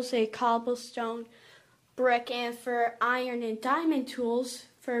tools, a cobblestone, brick, and for iron and diamond tools,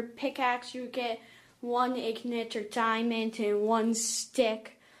 for pickaxe, you get 1 ignite or diamond and 1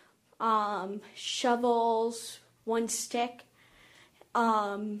 stick. Shovels, 1 stick.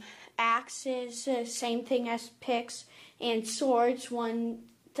 Axes, same thing as picks, and swords, 1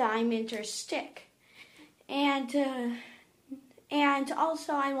 diamond or stick. And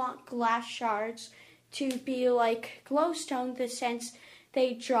also I want glass shards to be like glowstone, the sense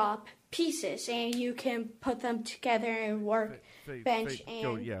they drop pieces and you can put them together and work bench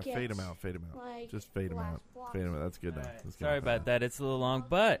and get fade them out. like Just fade them glass out. blocks. Fade them out. That's good. Now. That's good Sorry enough. about that. It's a little long,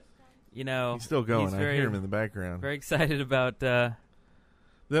 but He's still going. he's I very, hear him in the background. Very excited about. No,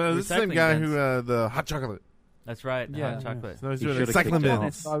 this is the same recycling guy bins. who the hot chocolate. That's right. Yeah. Hot chocolate. No, he's He doing should've recycling kicked it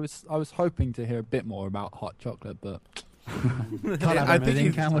bins. off. I was hoping to hear a bit more about hot chocolate, but can't I have think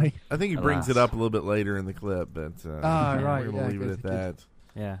everything, can we? I think he brings it Alas. up a little bit later in the clip, but Ah, we're right, going to yeah, leave it good, at good. that.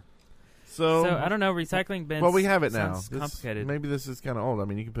 Yeah. So I don't know. Recycling bins. Well, we have it now. Sounds This- complicated. Maybe this is kind of old. I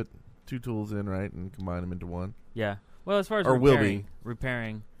mean, you can put 2 tools in, right, and combine them into one. Yeah. Well, as far as Or will be.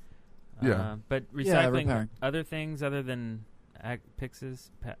 repairing. Yeah. But Yeah, recycling repairing. other things other than pixes.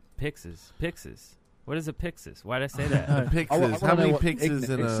 What is a pixes? Why did I say that? A Pixes. I wanna How many know what Pixes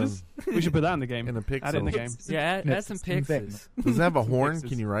in a Pixes? We should put that in the game. in a pixel? Add it in the game. Yeah, add some pixes. Does it have a horn? Pixes.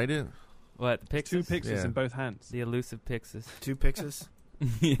 Can you write it? What? The Two pixes? pixes Yeah. in both hands. The elusive pixes. 2 pixes.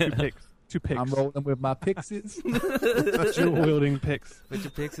 Yeah. 2 picks. 2 picks. I'm rolling with my pixies. Dual wielding picks. Put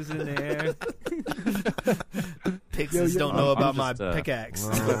your pixes in there. Pixies Yo, don't yo. know I'm about my just, pickaxe.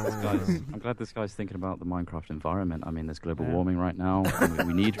 I'm glad this guy's thinking about the Minecraft environment. I mean, there's global warming right now, and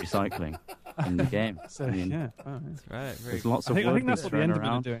we need recycling in the game. So, I mean, yeah. Oh, yeah. That's right. Very there's lots I of think wood that's that's what the thrown Endermen are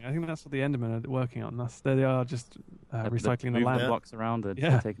around. doing. I think that's what the Endermen are working on. They are just They're recycling the moving land. blocks around. They're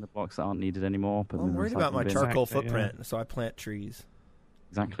Yeah. taking the blocks that aren't needed anymore. Putting I'm them in worried about recycling my bins. charcoal Exactly, yeah. footprint, so I plant trees.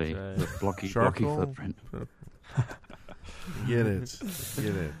 Exactly. That's The blocky Charcoal? footprint. Get it. Get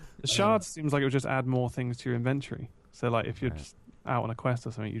it. The shards seems like it would just add more things to your inventory. So, like, if you're Right. just out on a quest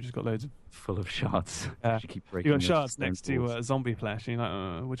or something, you just got loads of Full of shards. Yeah. You keep breaking you got your shards stone next to tools. zombie flesh, and you're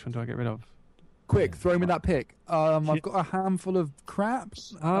like, which one do I get rid of? Quick, throw me that pick. I've got a handful of crap.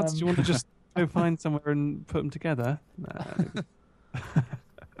 Shards? Do you want to just go find somewhere and put them together? Nah.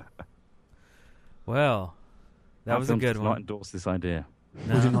 Well, that was a Film good does not one. endorse this idea. We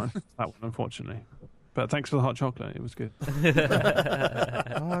did No. not that one, unfortunately. But thanks for the hot chocolate. It was good.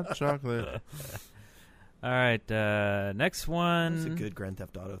 Hot chocolate. All right, next one. That's a good Grand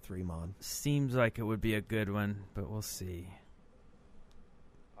Theft Auto 3 mod. Seems like it would be a good one, but we'll see.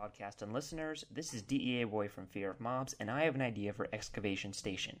 Podcast and listeners, this is DEA Boy from Fear of Mobs, and I have an idea for Excavation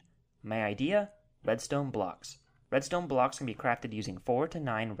Station. My idea? Redstone blocks. Redstone blocks can be crafted using 4 to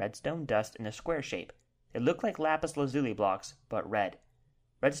 9 redstone dust in a square shape. They look like lapis lazuli blocks, but red.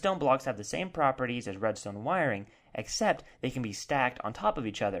 Redstone blocks have the same properties as redstone wiring, except they can be stacked on top of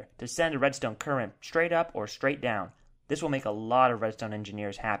each other to send a redstone current straight up or straight down. This will make a lot of redstone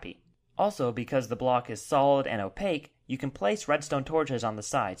engineers happy. Also, because the block is solid and opaque, you can place redstone torches on the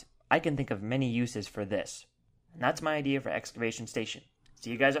sides. I can think of many uses for this. And that's my idea for Excavation Station.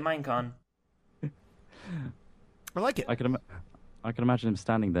 See you guys at Minecon. I like it. I can imagine him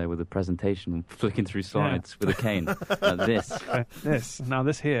standing there with a presentation, flicking through slides with a cane. This. This. Now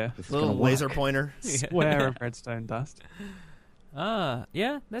this here. This is Little gonna laser work. pointer. Square of redstone dust.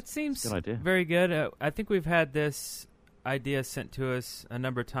 Yeah, that seems Good idea. very good. I think we've had this idea sent to us a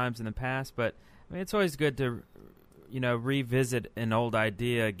number of times in the past, but I mean, it's always good to, revisit an old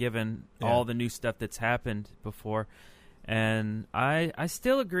idea given all the new stuff that's happened before. And I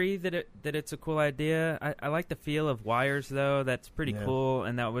still agree that it's a cool idea. I like the feel of wires, though. That's pretty cool,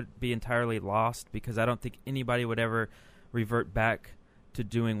 and that would be entirely lost because I don't think anybody would ever revert back to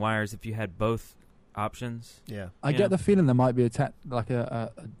doing wires if you had both options. Yeah, I get the feeling there might be a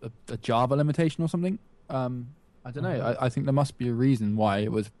Java limitation or something. I don't know. I think there must be a reason why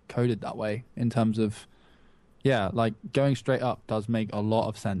it was coded that way in terms of, like going straight up does make a lot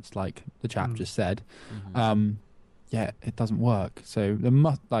of sense, like the chap just said. It doesn't work. So there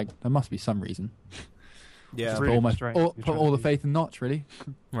must be some reason. Yeah, just really almost frustrating. put all the faith in Notch, really.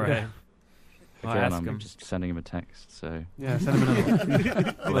 Right. I'll Again, ask I'm him. just sending him a text, so Yeah, send him another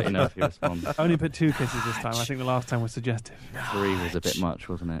one. I'll let you know if he responds. I only put 2 kisses this time. I think the last time was suggestive. 3 was a bit much,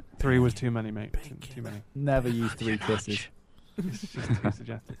 wasn't it? 3 was too many, mate. Too many. Never use 3 kisses. It's just too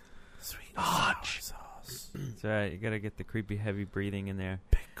suggestive. Sweet sauce. That's right. You got to get the creepy, heavy breathing in there.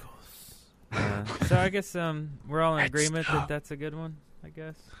 So I guess we're all in agreement that that's a good one. I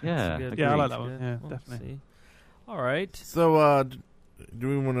guess. Yeah, That's a good Yeah, I like one. that one. Yeah, We'll definitely. see. All right. So, do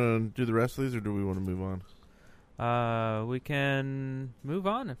we want to do the rest of these, or do we want to move on? We can move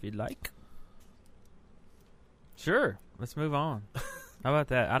on if you'd like. Sure. Let's move on. How about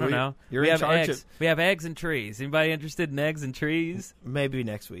that? I don't know. You're we in have charge eggs. We have eggs and trees. Anybody interested in eggs and trees? Maybe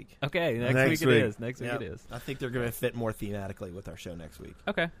next week. Okay, next Next week it week. is. Next week it is. I think they're going to fit more thematically with our show next week.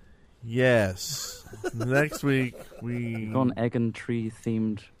 Okay. Yes. Next week we Got an egg and tree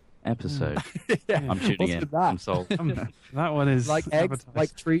themed episode. I'm tuning What's in. with that? I'm sold. That one is Like eggs, advertised.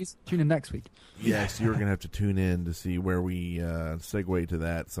 like trees. Tune in next week. Yes, you're gonna have to tune in to see where we segue to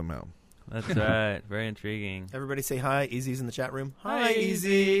that somehow. That's right. Very intriguing. Everybody say hi. Easy's in the chat room. Hi, Hi.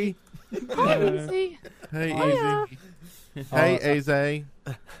 Easy. Hey, Easy. Hey, Aze.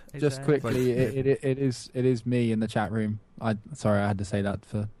 Just quickly, it is me in the chat room. Sorry, I had to say that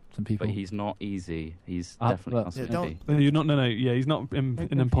for some people. But he's not easy. He's Ah, definitely look. not Yeah, easy. No, you're not. No. Yeah, he's not Don't an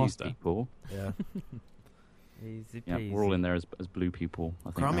confuse imposter. People. Yeah. Easy Yeah, peasy. we're all in there as blue people.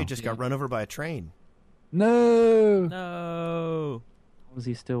 I think. Cromie now. just got run over by a train. No. No. How was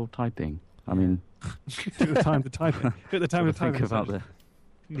he still typing? I mean, Took the time to type it. Took the time to type think it. about the.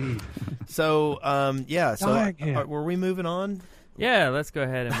 Need. So, yeah. So, Dying here. were we moving on? Yeah, let's go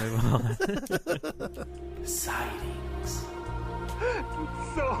ahead and move on. Sightings.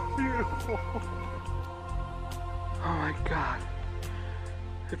 So beautiful. Oh my god.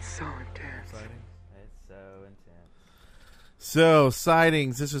 It's so intense. It's so intense. So,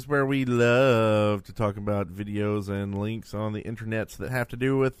 sightings. This is where we love to talk about videos and links on the internets that have to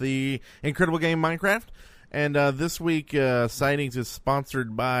do with the incredible game Minecraft. And this week, Sightings is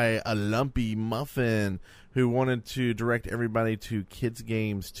sponsored by a Lumpy Muffin, who wanted to direct everybody to Kids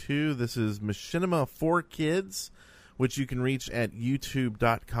Games 2. This is Machinima for Kids, which you can reach at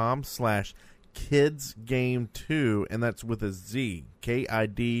youtube.com/kidsgame2, and that's with a Z,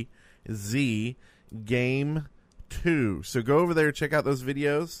 KIDZ, Game 2. So go over there, check out those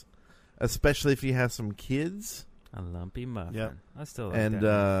videos, especially if you have some kids. A lumpy muffin. Yep. I still like And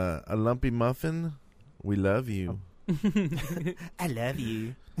that. a Lumpy Muffin, we love you. I love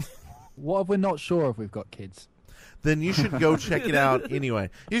you. What if we're not sure if we've got kids? Then you should go check it out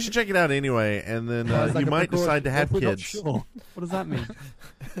anyway. You should check it out anyway, and then It's like you a might precaution. decide to have What if we're not kids. sure? What does that mean?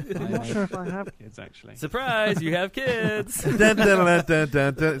 I'm not sure if I have kids, actually. Surprise! You have kids. Dun, dun, dun, dun,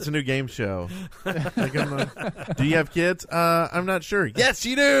 dun, dun. It's a new game show. Like, do you have kids? I'm not sure. Yes,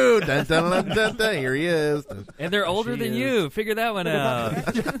 you do. Dun, dun, dun, dun, dun. Here he is. And they're older than you. Figure that one out.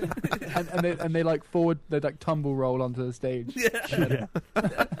 and they like they like tumble roll onto the stage.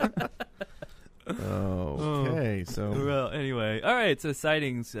 Oh, Okay, so Well, anyway, all right. So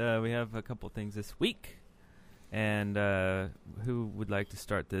sightings. We have a couple things this week, and who would like to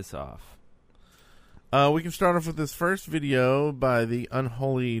start this off? we can start off with this first video by the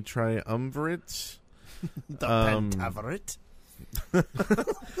Unholy Triumvirate. The Pentaverate.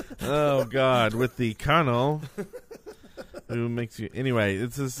 Oh God, with the Kano, who makes you anyway.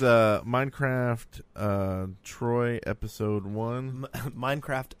 This is Minecraft Troy episode 1.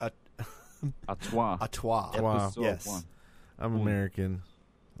 Minecraft Atois. Atois. Yes. 1. I'm American.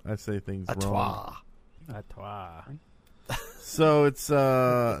 I say things wrong. Atois. So it's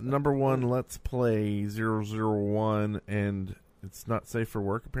number 1 Let's Play 001, and it's not safe for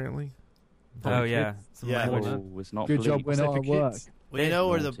work apparently. Oh yeah. Yeah. It's not Good job bleak. we're not at work. Well, you know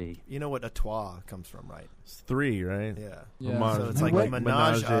where Naughty. you know what Atois comes from, right? It's 3, right? Yeah. Yeah. So it's like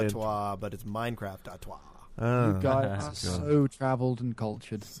Menage a Trois, but it's Minecraft a Trois. You guys are so travelled and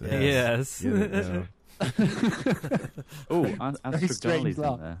cultured. Yes. Get it now. Oh, Very strange Astrogali's in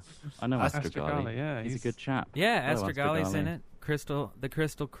laugh. there. I know Astragali, Astragali. yeah, he's a he's- good chap. Yeah, Hello, Astrogali's in Astrogali. it. The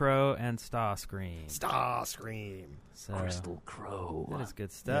Crystal Crow, and Starscream. Starscream. So Crystal Crow. that is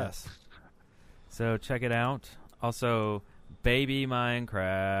good stuff. Yes. So check it out. Also, Baby Minecraft.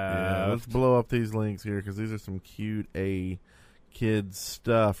 Yeah, let's blow up these links here because these are some cute kids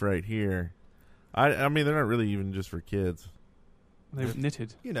stuff right here. I mean, they're not really even just for kids. They've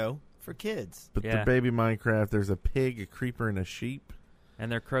knitted. You know, for kids. But Yeah. the Baby Minecraft, there's a pig, a creeper, and a sheep.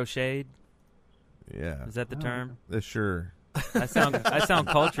 And they're crocheted. Yeah. Is that the term? Sure. I sound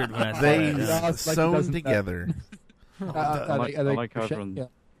cultured when I say They that. it's like it sewn doesn't- together. I like how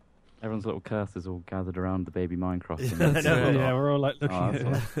everyone's little curse is all gathered around the Baby Minecraft. Yeah, we're all like looking at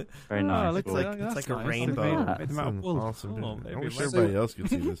it. Very nice. It's like a rainbow. Made them out of wool. Awesome. Oh, I maybe wish it everybody else could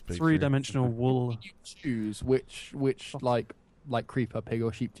see this picture. 3-dimensional wool. You choose which like creeper, pig,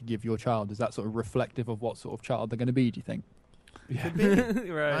 or sheep to give your child. Is that sort of reflective of what sort of child they're going to be? Do you think?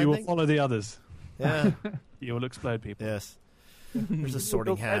 Right. You will follow the others. Yeah. You will explode people. Yes. There's a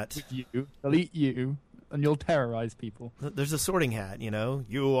sorting They'll hat. edit you, they'll eat you, and you'll terrorize people. There's a sorting hat, you know.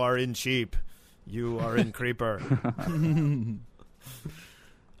 You are in sheep. You are in creeper.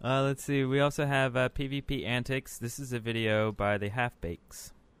 Let's see. We also have PvP Antics. This is a video by the Half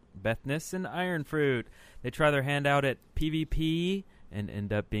Bakes, Bethness and Iron Fruit. They try their hand out at PvP and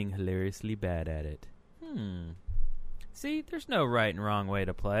end up being hilariously bad at it. See, there's no right and wrong way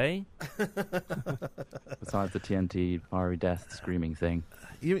to play. Besides the TNT fiery death screaming thing.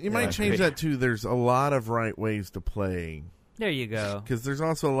 You might change that to there's a lot of right ways to play. There you go. Because there's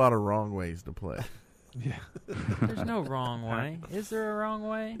also a lot of wrong ways to play. Yeah. There's no wrong way. Is there a wrong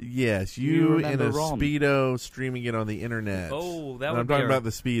way? Yes, You you in remember a Ron. Speedo streaming it on the internet. Oh, that And would I'm be talking a- about the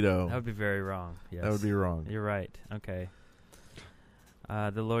Speedo. That would be very wrong. Yes. That would be wrong. You're right. Okay.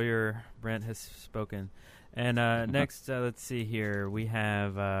 The lawyer Brent has spoken. And next, let's see here. We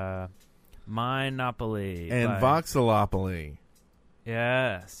have Minopoly And by- Voxelopoly.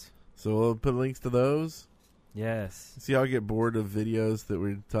 Yes. So we'll put links to those. Yes. See how I get bored of videos that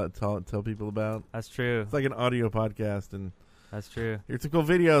we tell people about? That's true. It's like an audio podcast, and That's true. here's some cool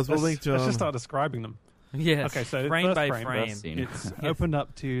videos. We'll link to Let's them. just start describing them. Yes. Okay, so frame first by frame, frame. First scene. It's opened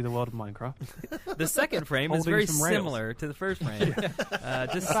up to the world of Minecraft. The second frame is Holding very some rails. similar to the first frame. Just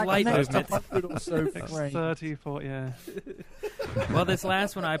In fact, slight next movements. 100 or so Next frames. 30, 40, yeah. Well, this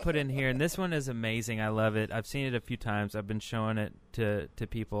last one I put in here, and this one is amazing. I love it. I've seen it a few times. I've been showing it to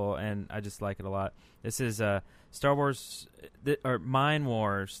people, and I just like it a lot. This is Star Wars, or Mine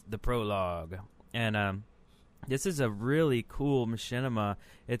Wars, the prologue. And this is a really cool machinima.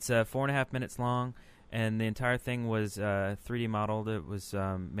 It's 4.5 minutes long, and the entire thing was 3D modeled. It was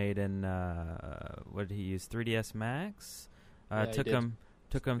made in, what did he use, 3ds Max? Yeah, he took did. him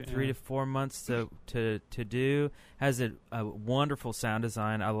 3 to 4 months to do. Has a wonderful sound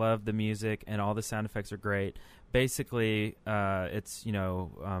design. I love the music, and all the sound effects are great. Basically, it's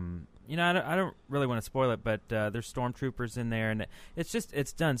I don't really want to spoil it, but there's stormtroopers in there, and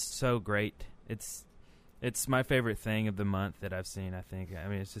it's done so great. It's my favorite thing of the month that I've seen. I think. I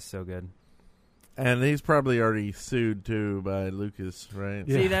mean, it's just so good. And he's probably already sued too by Lucas, right?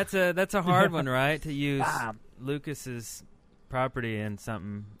 See, that's a hard one, right? To use Lucas's property in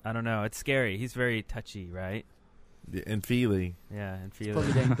something. I don't know. It's scary. He's very touchy, right? And Feely. Yeah, and He's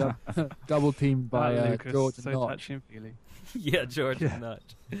Feely. probably getting double teamed by Lucas, George so and Notch. touchy and feely. Yeah, George and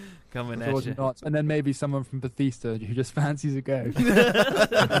Notch coming George at and you. Notch. And then maybe someone from Bethesda who just fancies a go.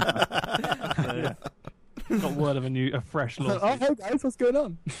 Got word of a fresh Oh, lawsuit. hey guys, what's going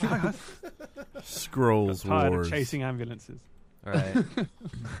on? Scrolls Tired Wars. of chasing ambulances. Right.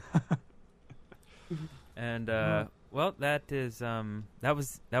 And well, that is that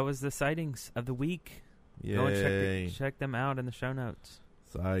was the sightings of the week. Go and Yay. check them out in the show notes.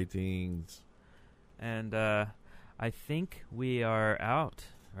 Sightings. And I think we are out,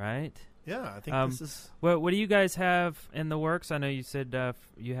 right? Yeah, I think this is... What do you guys have in the works? I know you said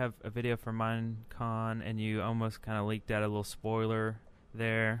you have a video for Minecon, and you almost kind of leaked out a little spoiler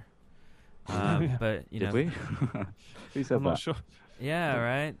there. But, you Did know... we? Who said I'm that? not sure. Yeah,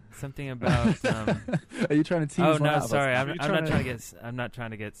 right. Something about. Are you trying to tease? Oh one no, out of us? sorry. I'm not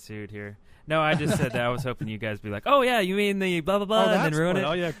trying to get sued here. No, I just said that. I was hoping you guys would be like, "Oh yeah, you mean the blah blah blah," and then ruin it.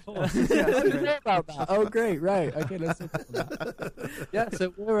 Oh yeah, of course. About that. Oh great, right. Okay, let's talk about that. Yeah,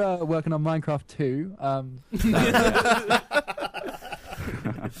 so we're working on Minecraft 2.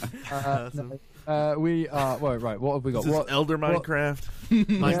 We are right. What have we got? Is this Elder Minecraft?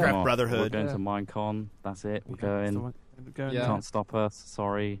 Minecraft We're Brotherhood. going to Minecon. That's it. We're going. Going You Yeah. can't stop us.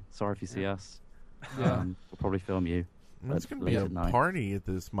 Sorry if you see us. Yeah. We'll probably film you. It's but going to be late a at night. party at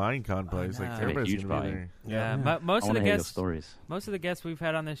this Minecon place. know. Like It's gonna be a everybody's huge gonna be party. there. Yeah, most I of the wanna hear your guests, stories. most of the guests we've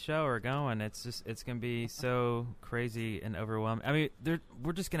had on this show are going. It's gonna be so crazy and overwhelming. I mean,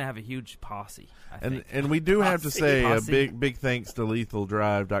 we're just gonna have a huge posse. I think. And we do have to Posse. say a Posse. big thanks to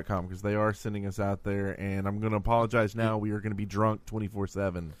LethalDrive.com because they are sending us out there. And I'm going to apologize now. We are going to be drunk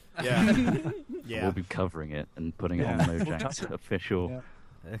 24/7. Yeah. Yeah. We'll be covering it and putting it on Mojack's official. Yeah.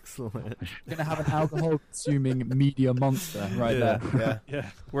 Excellent. We're gonna have an alcohol-consuming media monster right there. Yeah.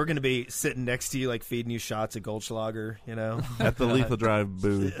 We're going to be sitting next to you, like feeding you shots of Goldschlager, you know? At the Lethal Drive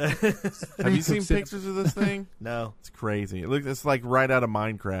booth. Have you seen pictures of this thing? No. It's crazy. It's like right out of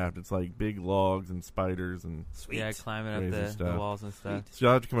Minecraft. It's like big logs and spiders and Yeah, climbing up crazy the stuff. walls and stuff. So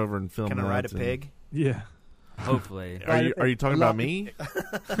you'll have to come over and film. Can I ride a that and- pig? Yeah. Hopefully. Are you talking about me?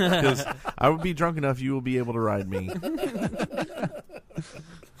 Because I would be drunk enough you will be able to ride me.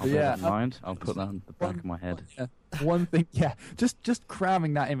 I'll bear Yeah, that in mind. I'll put that on the back of my head. Yeah. One thing, just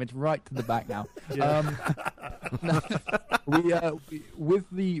cramming that image right to the back now. We're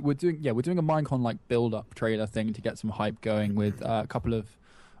doing a Minecon like build-up trailer thing to get some hype going with a couple of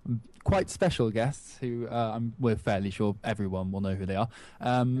quite special guests who we're fairly sure everyone will know who they are.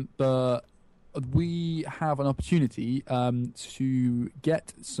 But we have an opportunity to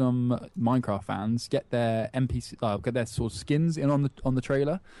get some Minecraft fans get their get their sort of skins in on the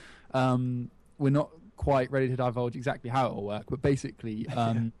trailer. We're not quite ready to divulge exactly how it will work, but basically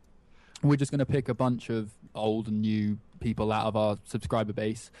we're just going to pick a bunch of old and new people out of our subscriber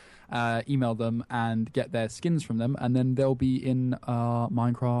base, email them and get their skins from them, and then they'll be in our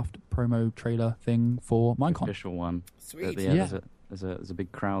Minecraft promo trailer thing for Minecon. Official one. Sweet. Yeah, there's a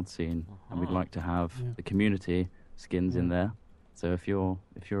big crowd scene, and we'd like to have the community skins in there. So if you're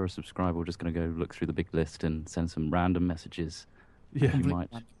a subscriber, we're just going to go look through the big list and send some random messages. Yeah. You might.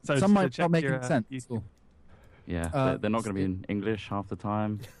 So Some might check not make your, sense. YouTube. Yeah, they're not going to be in English half the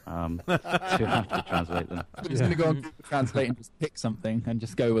time. So you have to translate them. We're just going to go on Google Translate and just pick something and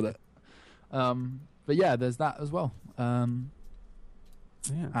just go with it. But yeah, there's that as well. And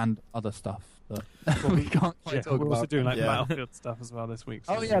other stuff that we can't quite talk we're about. also doing like Battlefield stuff as well this week.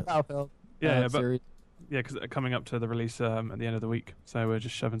 Oh yeah, Battlefield. But because coming up to the release at the end of the week, so we're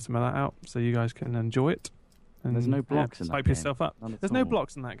just shoving some of that out so you guys can enjoy it. And There's no blocks in that hype game. yourself up. None at There's no all.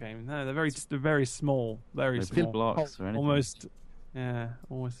 blocks in that game. No, they're very small, very No small big blocks or anything. Almost,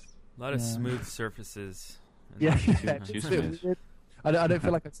 almost. A lot of smooth surfaces. Yeah, Too smooth. I don't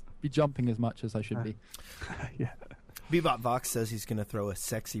feel like I should be jumping as much as I should be. Yeah. Bebop Vox says he's going to throw a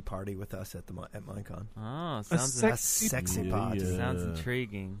sexy party with us at Minecon. Oh, sounds a sexy party. Sounds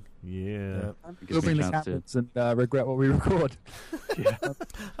intriguing. Yeah. We'll bring the cameras and regret what we record.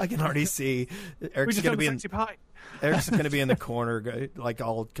 I can already see Eric's going to be in. Eric's going to be in the corner, like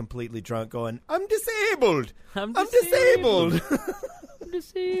all completely drunk, going, "I'm disabled. I'm disabled." I'm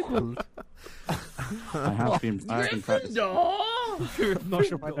disabled. I have been practicing. I'm not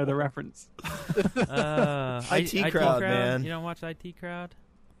sure if I know the reference. IT Crowd, man. You don't watch IT Crowd?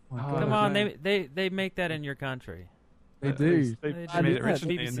 Oh, come on, they make that in your country. They do. They do. made it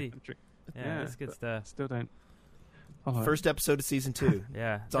originally in the BBC. country. Yeah, that's good stuff. Still don't. First episode of season 2.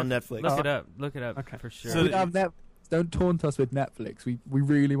 Yeah, it's on Netflix. Look it up for sure. So we have Netflix. Don't taunt us with Netflix. We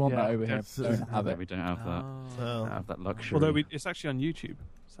really want that over here. We don't have it. We don't have that. Oh. Have that luxury. Although it's actually on YouTube,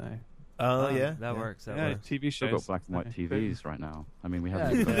 so. Yeah, that works. That yeah, works. TV We've shows. got black and white TVs right now. I mean, we have. I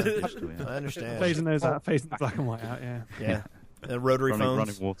understand. Phasing those out, phasing the black and white out. Yeah. Yeah. Rotary phones.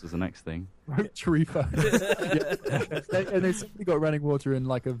 Running water's the next thing. Rotary phones. And they've simply got running water in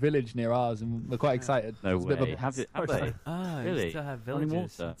like a village near ours, and we're quite excited. No It's a bit of way. a- Have they? Oh, Really? you still have Running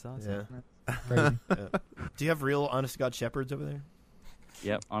villages. water? That's awesome. Yeah. Crazy. Do you have real honest to God shepherds over there?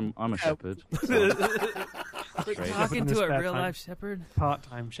 Yep, I'm a shepherd. So Talking to a real life shepherd.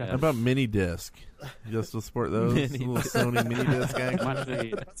 Part-time How shepherd. about mini disc? Just to sport those little Sony mini disc I'm action.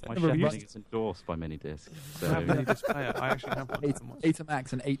 actually, my Never shepherding used- is endorsed by Minidisc. I have many So disc player. I actually have one.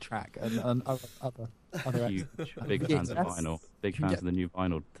 Betamax and 8-track and other huge, extras. big Yeah, fans of that's- vinyl. Big can fans get- of the new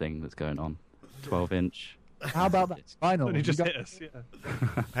vinyl thing that's going on. 12-inch. How about that vinyl? Only You just got- hit us.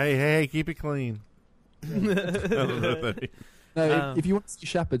 Yeah. Hey, keep it clean. No, if you want to see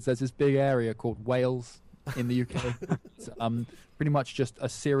shepherds, there's this big area called Wales in the UK. It's pretty much just a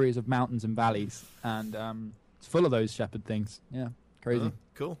series of mountains and valleys, and it's full of those shepherd things. Yeah, crazy.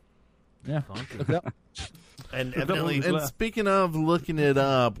 Cool. Yeah, look it up. And evidently, And speaking of looking it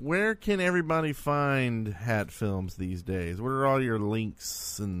up, where can everybody find Hat Films these days? What are all your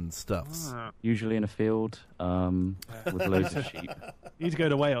links and stuffs? Usually in a field with loads of sheep. You need to go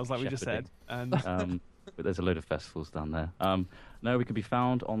to Wales, like we just Shepherding. said. And But there's a load of festivals down there. No, we can be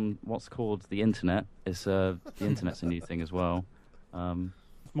found on what's called the internet. It's the internet's a new thing as well.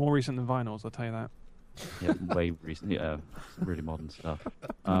 more recent than vinyls, I'll tell you that. Yeah, way recent. Yeah, really modern stuff.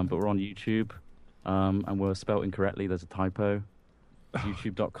 But we're on YouTube, and we're spelt incorrectly. There's a typo.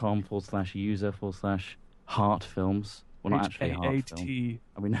 YouTube.com/user/heart films. Well, not actually heart film. H-A-A-T.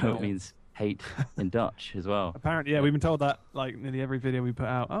 And we know it means hate in Dutch as well. Apparently, yeah, we've been told that like nearly every video we put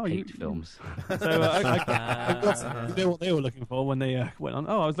out. Oh, Hate films. So I know what they were looking for when they went on.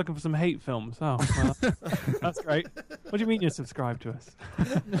 Oh, I was looking for some hate films. Oh, well, that's great. What do you mean you're subscribed to us?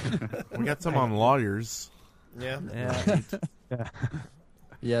 We got some on lawyers. Yeah.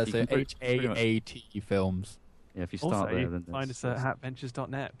 Yeah, You so can pretty much- HAAT films. Yeah, if you Also, start there, you then can find us at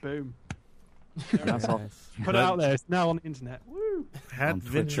hatventures.net. Boom. That's all. Put it out there. It's now on the internet. Woo!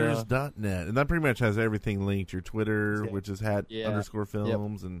 Hatventures.net. And that pretty much has everything linked. Your Twitter, which is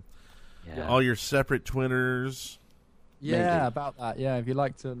hat_films, and all your separate Twitters. Yeah, about that. Yeah, if you'd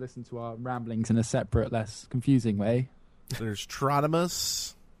like to listen to our ramblings in a separate, less confusing way. There's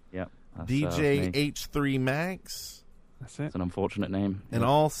Trotimus. Yep. DJ H3 Max. That's it. It's an unfortunate name. And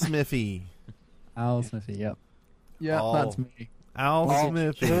All Smithy. Al Smithy, yep. Yeah, that's me. Al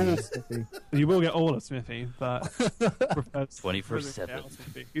Smithy. You will get all of Smithy, but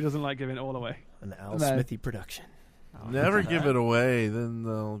 24/7. He doesn't like giving it all away. An Al Smithy production. Never give it away, then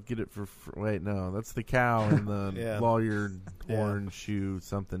they'll get it for wait, no, that's the cow in the lawyer horn shoe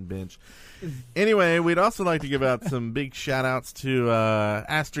something bench. Anyway, we'd also like to give out some big shout outs to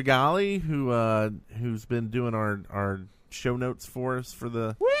Astragali, who's been doing our show notes for us for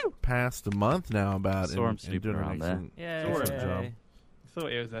the past month now about Saw him and snooping doing an around there. excellent job.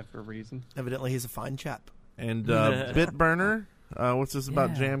 Thought he was there for a reason. Evidently, he's a fine chap. And Bitburner, what's this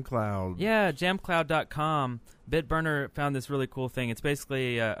about Yeah. JamCloud? Yeah, jamcloud.com. Bitburner found this really cool thing. It's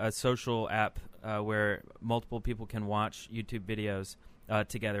basically a social app where multiple people can watch YouTube videos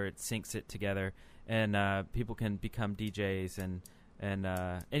together. It syncs it together, and people can become DJs. And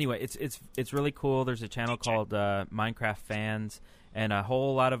anyway, it's really cool. There's a channel called Minecraft Fans, and a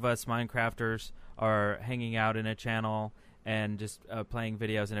whole lot of us Minecrafters are hanging out in a channel and just playing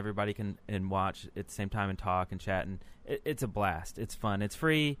videos, and everybody can watch at the same time and talk and chat, and it's a blast. It's fun. It's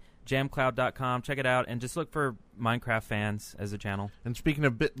free. Jamcloud.com. Check it out, and just look for Minecraft Fans as a channel. And speaking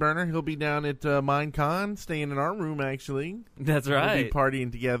of Bitburner, he'll be down at MineCon, staying in our room, actually. That's right. We'll be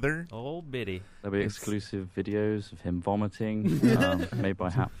partying together. Old Biddy. There'll be exclusive videos of him vomiting, made by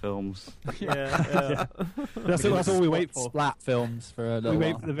Hat Films. That's all we wait for. Splat films for a We little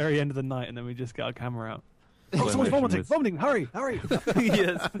wait while. for the very end of the night, and then we just get our camera out. Oh, Slow someone's motion vomiting! with- Vomiting! Hurry! Hurry!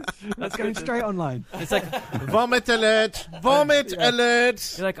 Yes. That's going straight online. It's like, Vomit alert! Vomit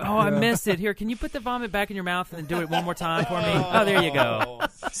alert! you're like, oh, I missed it. Here, can you put the vomit back in your mouth and then do it one more time for me? Oh, there you go.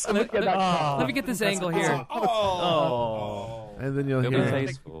 Let me get this angle here. Oh. And then you'll It'll be hear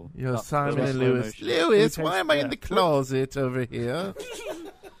tasteful. Simon Slow and Lewis. motion. Lewis, why am I in the closet over here?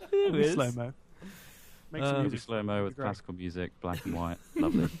 Slow mo. Make some It'll be music. slow-mo with Great. classical music, black and white.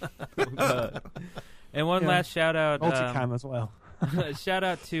 Lovely. And one last shout out. Multicam as well. Shout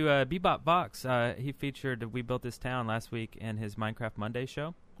out to Bebop Vox. He featured We Built This Town last week in his Minecraft Monday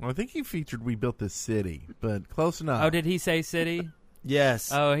show. Well, I think he featured We Built This City, but close enough. Oh, did he say city? Yes.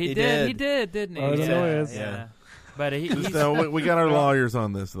 Oh, he did. He did, didn't he? Oh, the yeah, lawyers. yeah. But we got our lawyers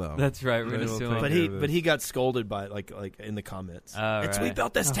on this, though. That's right. We're They gonna will sue take him. But care he of but this. he got scolded by like in the comments. Oh, We right.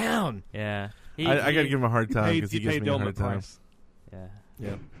 built this town. Yeah. I got to give him a hard time because he He gives paid me the a ultimate hard time. price. Yeah.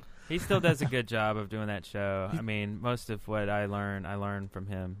 Yeah. He still does a good job of doing that show. I mean, most of what I learn from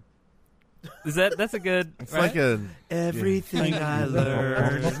him. That's a good. It's right? like a Everything I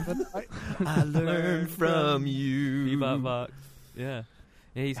learned from you. Bebop Vox. Yeah.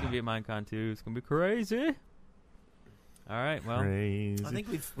 Yeah, he's gonna be at Minecon too. It's gonna be crazy. All right. Well, Crazy. I think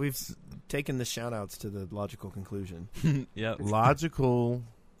we've taken the shout-outs to the logical conclusion. Yep. Logical.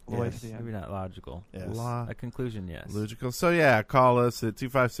 Yes. Maybe not logical. Yes. A conclusion, yes. Logical. So, yeah, call us at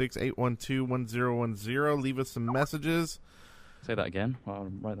 256-812-1010. Leave us some messages. Say that again. I'll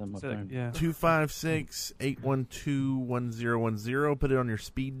write that on my phone. 256-812-1010. Put it on your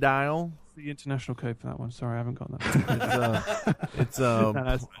speed dial. The international code for that one. Sorry, I haven't got that. It's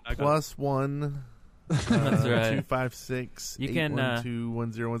 +1. That's right.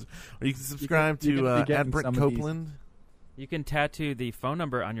 256-812-1010. Or you can subscribe to @Brent Copeland. You can tattoo the phone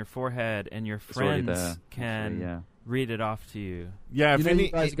number on your forehead, and your friends can read it off to you. Yeah, you know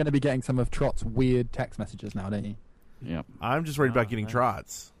you guys are going to be getting some of Trot's weird text messages now, don't you? Yeah. I'm just worried about getting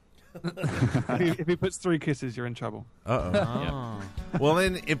Trots. If he puts 3 kisses, you're in trouble. Uh-oh. Well,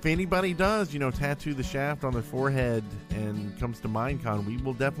 then, if anybody does, tattoo the shaft on their forehead and comes to Minecon, we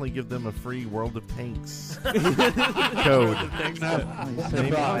will definitely give them a free World of Tanks code.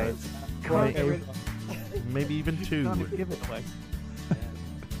 Maybe even 2. Give it away.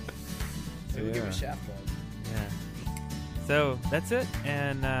 We'll give a shaft one. Yeah. So that's it,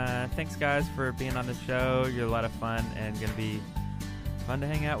 and thanks guys for being on the show. You're a lot of fun and going to be fun to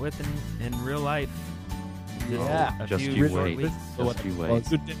hang out with in real life. Just you wait. Just you wait.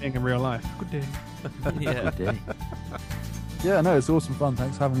 Good day in real life. Good day. Yeah. Good day. Yeah, no, it's awesome fun.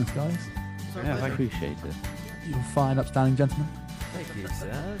 Thanks for having us, guys. Yeah, I appreciate it. You're fine, upstanding gentlemen. Thank you,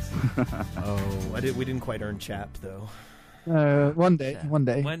 Saz. We didn't quite earn chap though. One day. One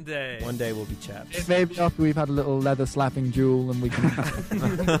day we'll be chaps. Maybe after we've had a little leather slapping duel and we can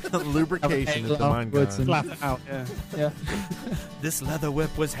lubrication at the Minecon. Slap it out. Yeah. This leather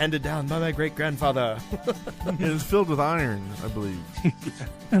whip was handed down by my great grandfather. It is filled with iron, I believe.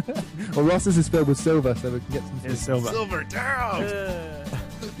 Well, Ross's is filled with silver, so we can get some silver. Silver down.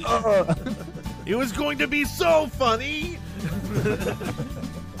 It was going to be so funny.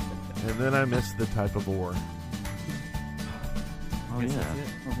 And then I missed the type of ore. Oh, yeah.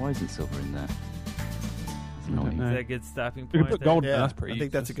 Well, why isn't silver in there? Is that a good stopping You point? can put gold in Yeah, there. That's pretty I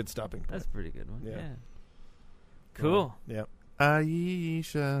think useless. that's a good stopping point. That's a pretty good one. Yeah. Yeah. Cool. Yep.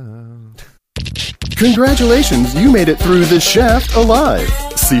 Aisha. Congratulations, you made it through The Shaft alive.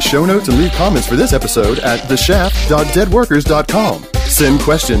 See show notes and leave comments for this episode at theshaft.deadworkers.com. Send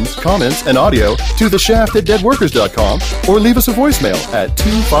questions, comments, and audio to theshaft@deadworkers.com or leave us a voicemail at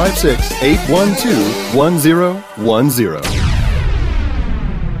 256-812-1010.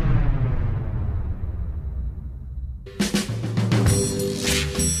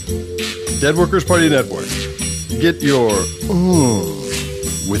 Dead Workers Party Network. Get your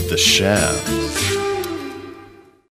with The Shaft.